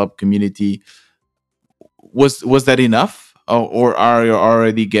 weekend club community. Was that enough, or are you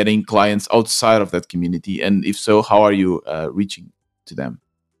already getting clients outside of that community? And if so, how are you reaching to them?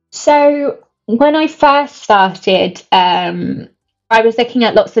 So when I first started, I was looking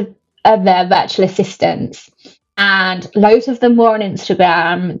at lots of other virtual assistants, and loads of them were on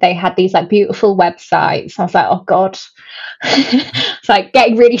Instagram. They had these like beautiful websites. I was like, oh God. It's like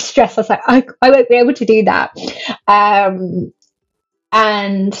getting really stressed. I was like, I won't be able to do that. Um,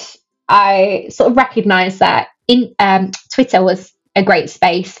 and I sort of recognized that in Twitter was a great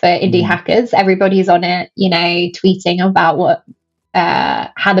space for indie hackers. Everybody's on it, tweeting about what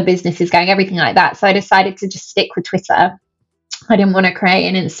how the business is going, everything like that. So I decided to just stick with Twitter. I didn't want to create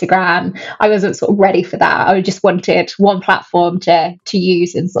an Instagram. I wasn't sort of ready for that. I just wanted one platform to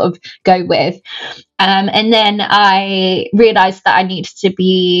use and sort of go with. And then I realized that I needed to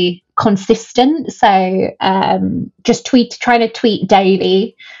be consistent. So just trying to tweet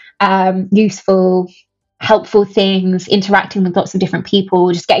daily, useful, helpful things, interacting with lots of different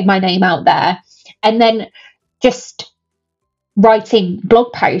people, just getting my name out there. And then just writing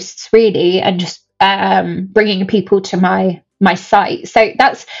blog posts, really, and just bringing people to my site. So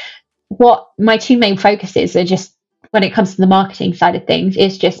that's what my two main focuses are, just when it comes to the marketing side of things,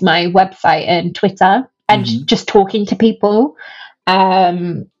 is just my website and Twitter, and just talking to people,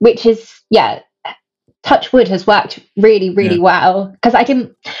 which is, touch wood, has worked really, really well, because I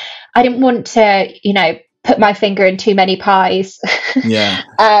didn't want to, put my finger in too many pies,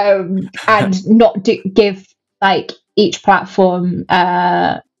 and not give like each platform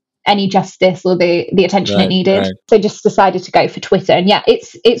any justice or the attention it needed. Right. So just decided to go for Twitter, and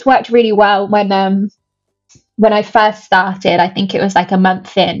it's worked really well. When I first started, I think it was like a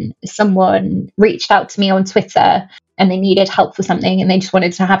month in, someone reached out to me on Twitter and they needed help for something and they just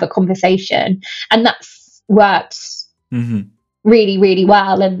wanted to have a conversation, and that's worked really, really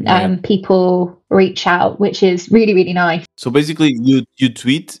well. And people reach out, which is really, really nice. So basically you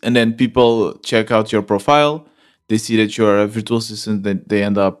tweet and then people check out your profile. They see that you're a virtual assistant, then they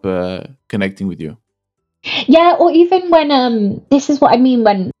end up connecting with you. Yeah, or even when this is what I mean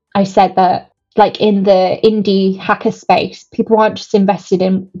when I said that, like, in the indie hacker space, people aren't just invested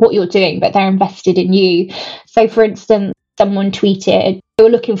in what you're doing, but they're invested in you. So, for instance, someone tweeted they were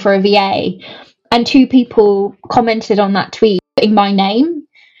looking for a VA, and 2 people commented on that tweet putting my name,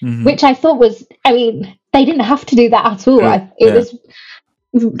 which I thought was, I mean, they didn't have to do that at all. It was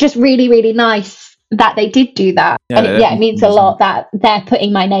just really, really nice that they did do that. And it means a lot that they're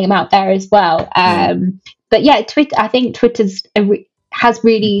putting my name out there as well. But Twitter, I think Twitter's has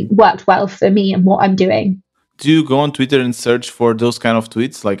really worked well for me and what I'm doing. Do you go on Twitter and search for those kind of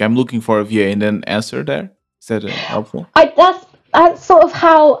tweets? Like, I'm looking for a VA, and then answer there? Is that helpful? That's sort of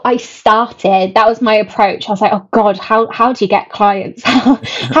how I started. That was my approach. I was like, oh God, how do you get clients?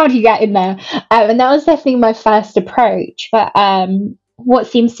 How do you get in there? And that was definitely my first approach. But what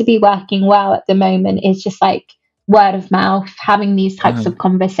seems to be working well at the moment is just like word of mouth, having these types of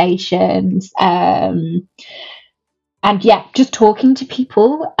conversations. And just talking to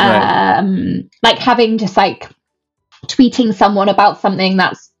people, like having just like tweeting someone about something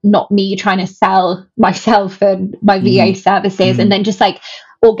that's not me trying to sell myself and my VA services, and then just like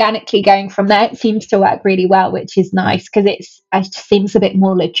organically going from there. It seems to work really well, which is nice because it just seems a bit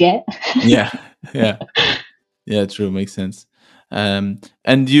more legit. True, makes sense.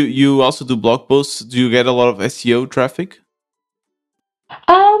 And you also do blog posts. Do you get a lot of SEO traffic?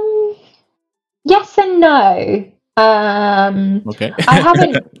 Yes and no. Okay. I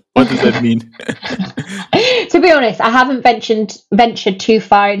haven't. What does that mean? To be honest, I haven't ventured too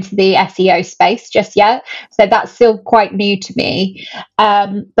far into the SEO space just yet, so that's still quite new to me.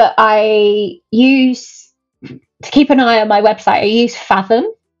 But I use, to keep an eye on my website, I use Fathom.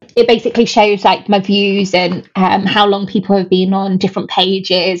 It basically shows like my views and how long people have been on different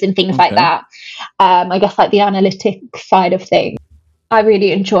pages and things like that. I guess like the analytics side of things. I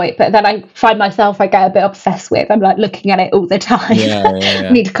really enjoy it, but then I find myself, I get a bit obsessed with. I'm like looking at it all the time.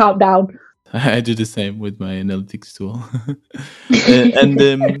 Need to calm down. I do the same with my analytics tool.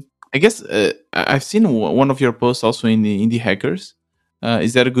 And I guess I've seen one of your posts also in the Indie Hackers.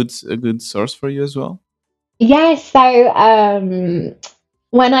 Is that a good source for you as well? Yeah. So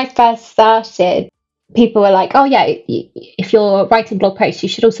when I first started, people were like, oh yeah, if you're writing blog posts, you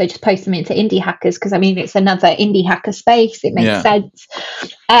should also just post them into Indie Hackers, because I mean it's another indie hacker space. It makes sense.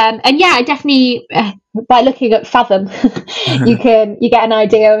 And I definitely, by looking at Fathom, you get an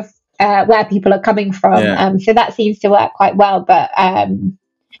idea of where people are coming from. So that seems to work quite well. But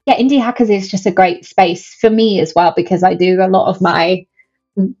Indie Hackers is just a great space for me as well, because I do a lot of my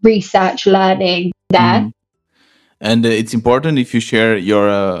research learning there. And it's important, if you share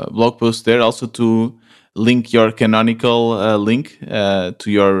your blog post there, also to link your canonical link to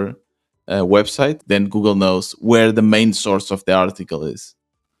your website. Then Google knows where the main source of the article is.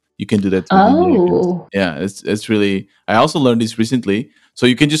 You can do that. It's really. I also learned this recently. So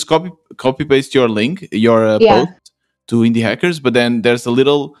you can just copy paste your link, your post to Indie Hackers, but then there's a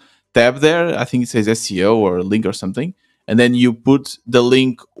little tab there. I think it says SEO or link or something, and then you put the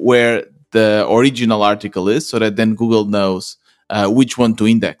link where the original article is, so that then Google knows which one to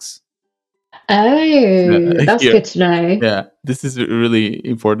index. Oh, that's Here. good to know. Yeah, this is really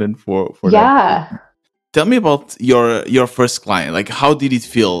important for that. Yeah. Tell me about your first client. Like, how did it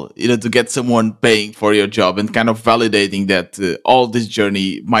feel, to get someone paying for your job and kind of validating that all this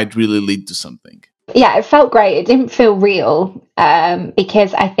journey might really lead to something? Yeah, it felt great. It didn't feel real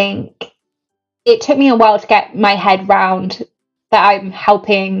because I think it took me a while to get my head round that I'm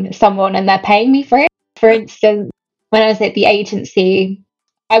helping someone and they're paying me for it. For instance, when I was at the agency,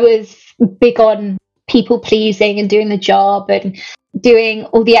 I was big on people pleasing and doing the job and doing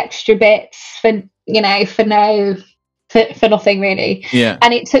all the extra bits for for nothing really. Yeah.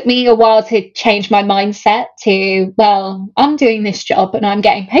 And it took me a while to change my mindset to, well, I'm doing this job and I'm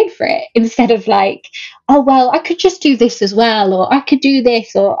getting paid for it, instead of like, oh well, I could just do this as well, or I could do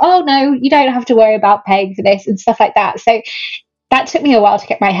this, or oh no, you don't have to worry about paying for this and stuff like that. So that took me a while to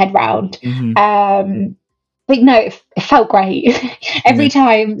get my head round. Hmm. But no, it felt great. Yeah. Every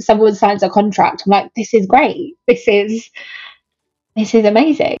time someone signs a contract, I'm like, this is great. This is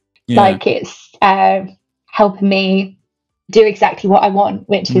amazing. Yeah. Like it's helping me do exactly what I want,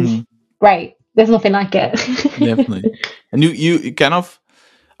 which is Hmm. great. There's nothing like it. Definitely. And you kind of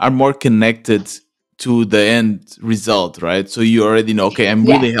are more connected to the end result, right? So you already know, okay, I'm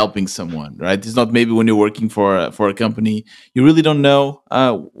Yeah. really helping someone, right? It's not maybe when you're working for a company, you really don't know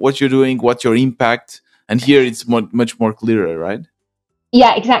what you're doing, what's your impact, and here it's much more clearer, right?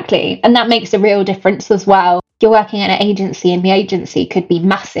 Yeah, exactly. And that makes a real difference as well. You're working in an agency and the agency could be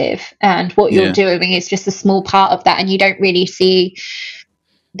massive, and what you're Yeah. doing is just a small part of that and you don't really see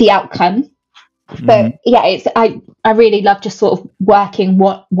the outcome. Hmm. But yeah, I really love just sort of working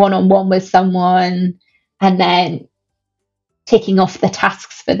one on one with someone and then ticking off the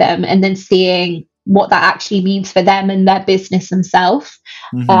tasks for them and then seeing what that actually means for them and their business themselves.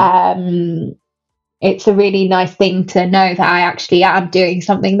 Hmm. Um, it's a really nice thing to know that I actually am doing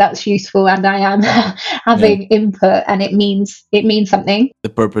something that's useful and I am Yeah. having input, and it means something. The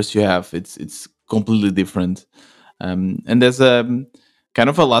purpose you have, it's completely different. And there's a kind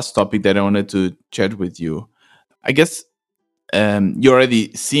of a last topic that I wanted to chat with you. I guess you're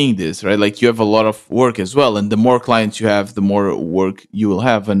already seeing this, right? Like you have a lot of work as well, and the more clients you have, the more work you will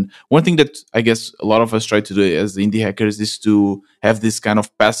have. And one thing that I guess a lot of us try to do as indie hackers is to have this kind of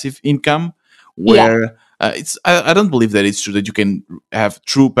passive income, Yeah, where I don't believe that it's true that you can have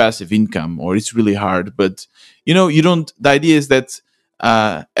true passive income, or it's really hard. But you don't. The idea is that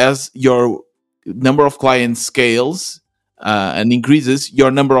as your number of clients scales and increases,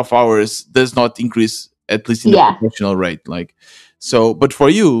 your number of hours does not increase, at least in a yeah, proportional rate. Like, so, but for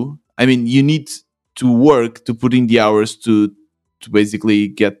you, I mean, you need to work to put in the hours to basically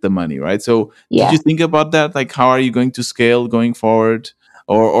get the money, right? So, did you yeah. think about that? Like, how are you going to scale going forward,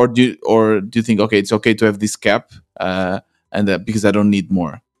 or do you think, okay, it's okay to have this cap, and that because I don't need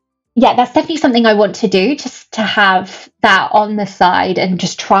more? Yeah, that's definitely something I want to do, just to have that on the side and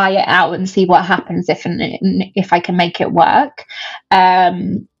just try it out and see what happens if I can make it work.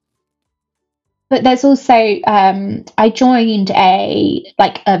 Um, but there's also I joined a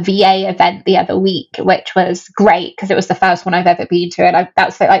VA event the other week, which was great because it was the first one I've ever been to, and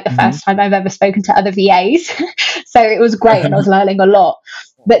that's like the Hmm. first time I've ever spoken to other VAs. So it was great, and I was learning a lot.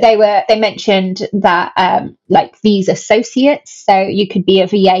 But they mentioned that like these associates, so you could be a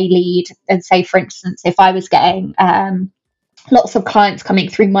VA lead, and say for instance, if I was getting lots of clients coming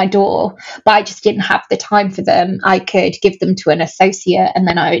through my door, but I just didn't have the time for them, I could give them to an associate, and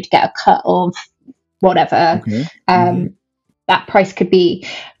then I would get a cut of whatever Okay. Hmm. um, that price could be.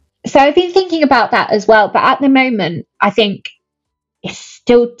 So I've been thinking about that as well. But at the moment, I think it's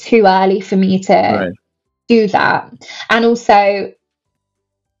still too early for me to Right. do that. And also,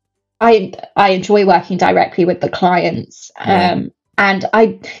 I enjoy working directly with the clients. Right. And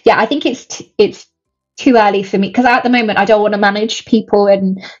I think it's too early for me because at the moment I don't want to manage people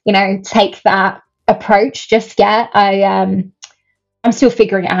and take that approach just yet. I'm still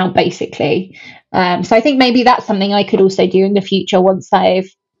figuring it out basically. So I think maybe that's something I could also do in the future once I've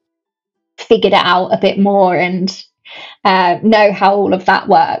figured it out a bit more and know how all of that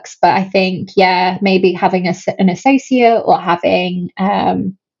works. But I think, yeah, maybe having an associate or having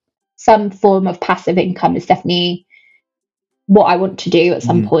some form of passive income is definitely what I want to do at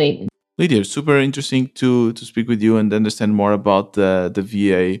some Mhm. point. Lydia, super interesting to speak with you and understand more about the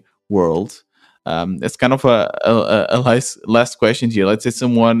VA world. It's kind of a last question here. Let's say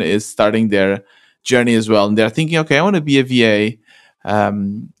someone is starting their journey as well, and they're thinking, okay, I want to be a VA.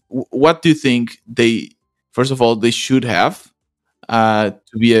 What do you think first of all, they should have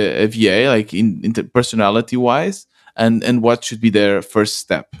to be a VA, like in personality wise, and what should be their first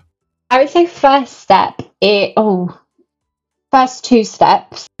step? I would say first two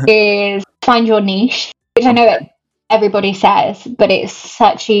steps is find your niche, which I know everybody says, but it's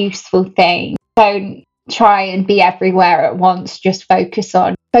such a useful thing. Don't try and be everywhere at once. Just focus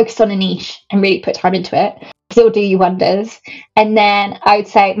on a niche and really put time into it, because it will do you wonders. And then I would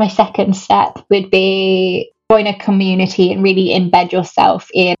say my second step would be join a community and really embed yourself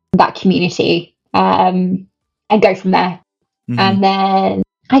in that community, and go from there. Mm-hmm. And then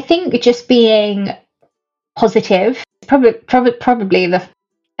I think just being positive, probably the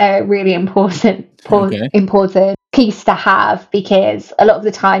really important piece to have, because a lot of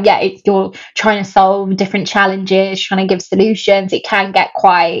the time, you're trying to solve different challenges, trying to give solutions. It can get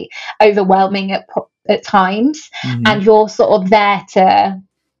quite overwhelming at times, and you're sort of there to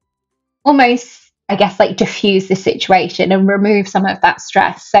almost, I guess, like diffuse the situation and remove some of that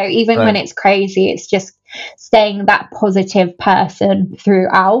stress. So even when it's crazy, it's just staying that positive person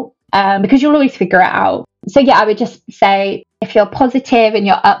throughout, because you'll always figure it out. So yeah, I would just say if you're positive and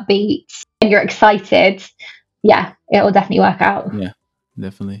you're upbeat and you're excited, yeah, it will definitely work out. Yeah,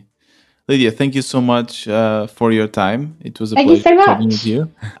 definitely. Lydia, thank you so much for your time. It was a Thank pleasure you so chatting much. with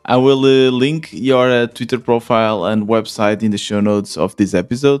you. I will link your Twitter profile and website in the show notes of this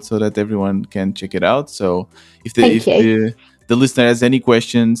episode so that everyone can check it out. So if the listener has any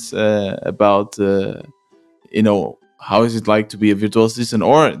questions about how is it like to be a virtual assistant,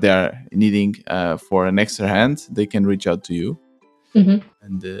 or they are needing for an extra hand, they can reach out to you. Mm-hmm.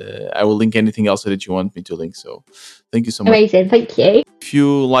 And I will link anything else that you want me to link. So thank you so much. Amazing. Thank you. If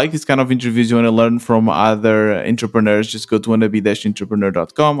you like this kind of interviews, you want to learn from other entrepreneurs, just go to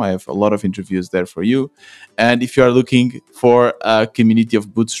wannabe-entrepreneur.com. I have a lot of interviews there for you. And if you are looking for a community of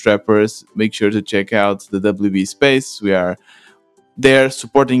bootstrappers, make sure to check out the WB space. We are there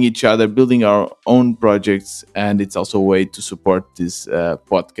supporting each other, building our own projects. And it's also a way to support this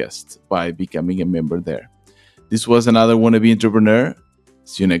podcast by becoming a member there. This was another Wannabe Entrepreneur.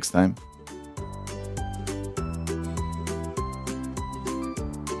 See you next time.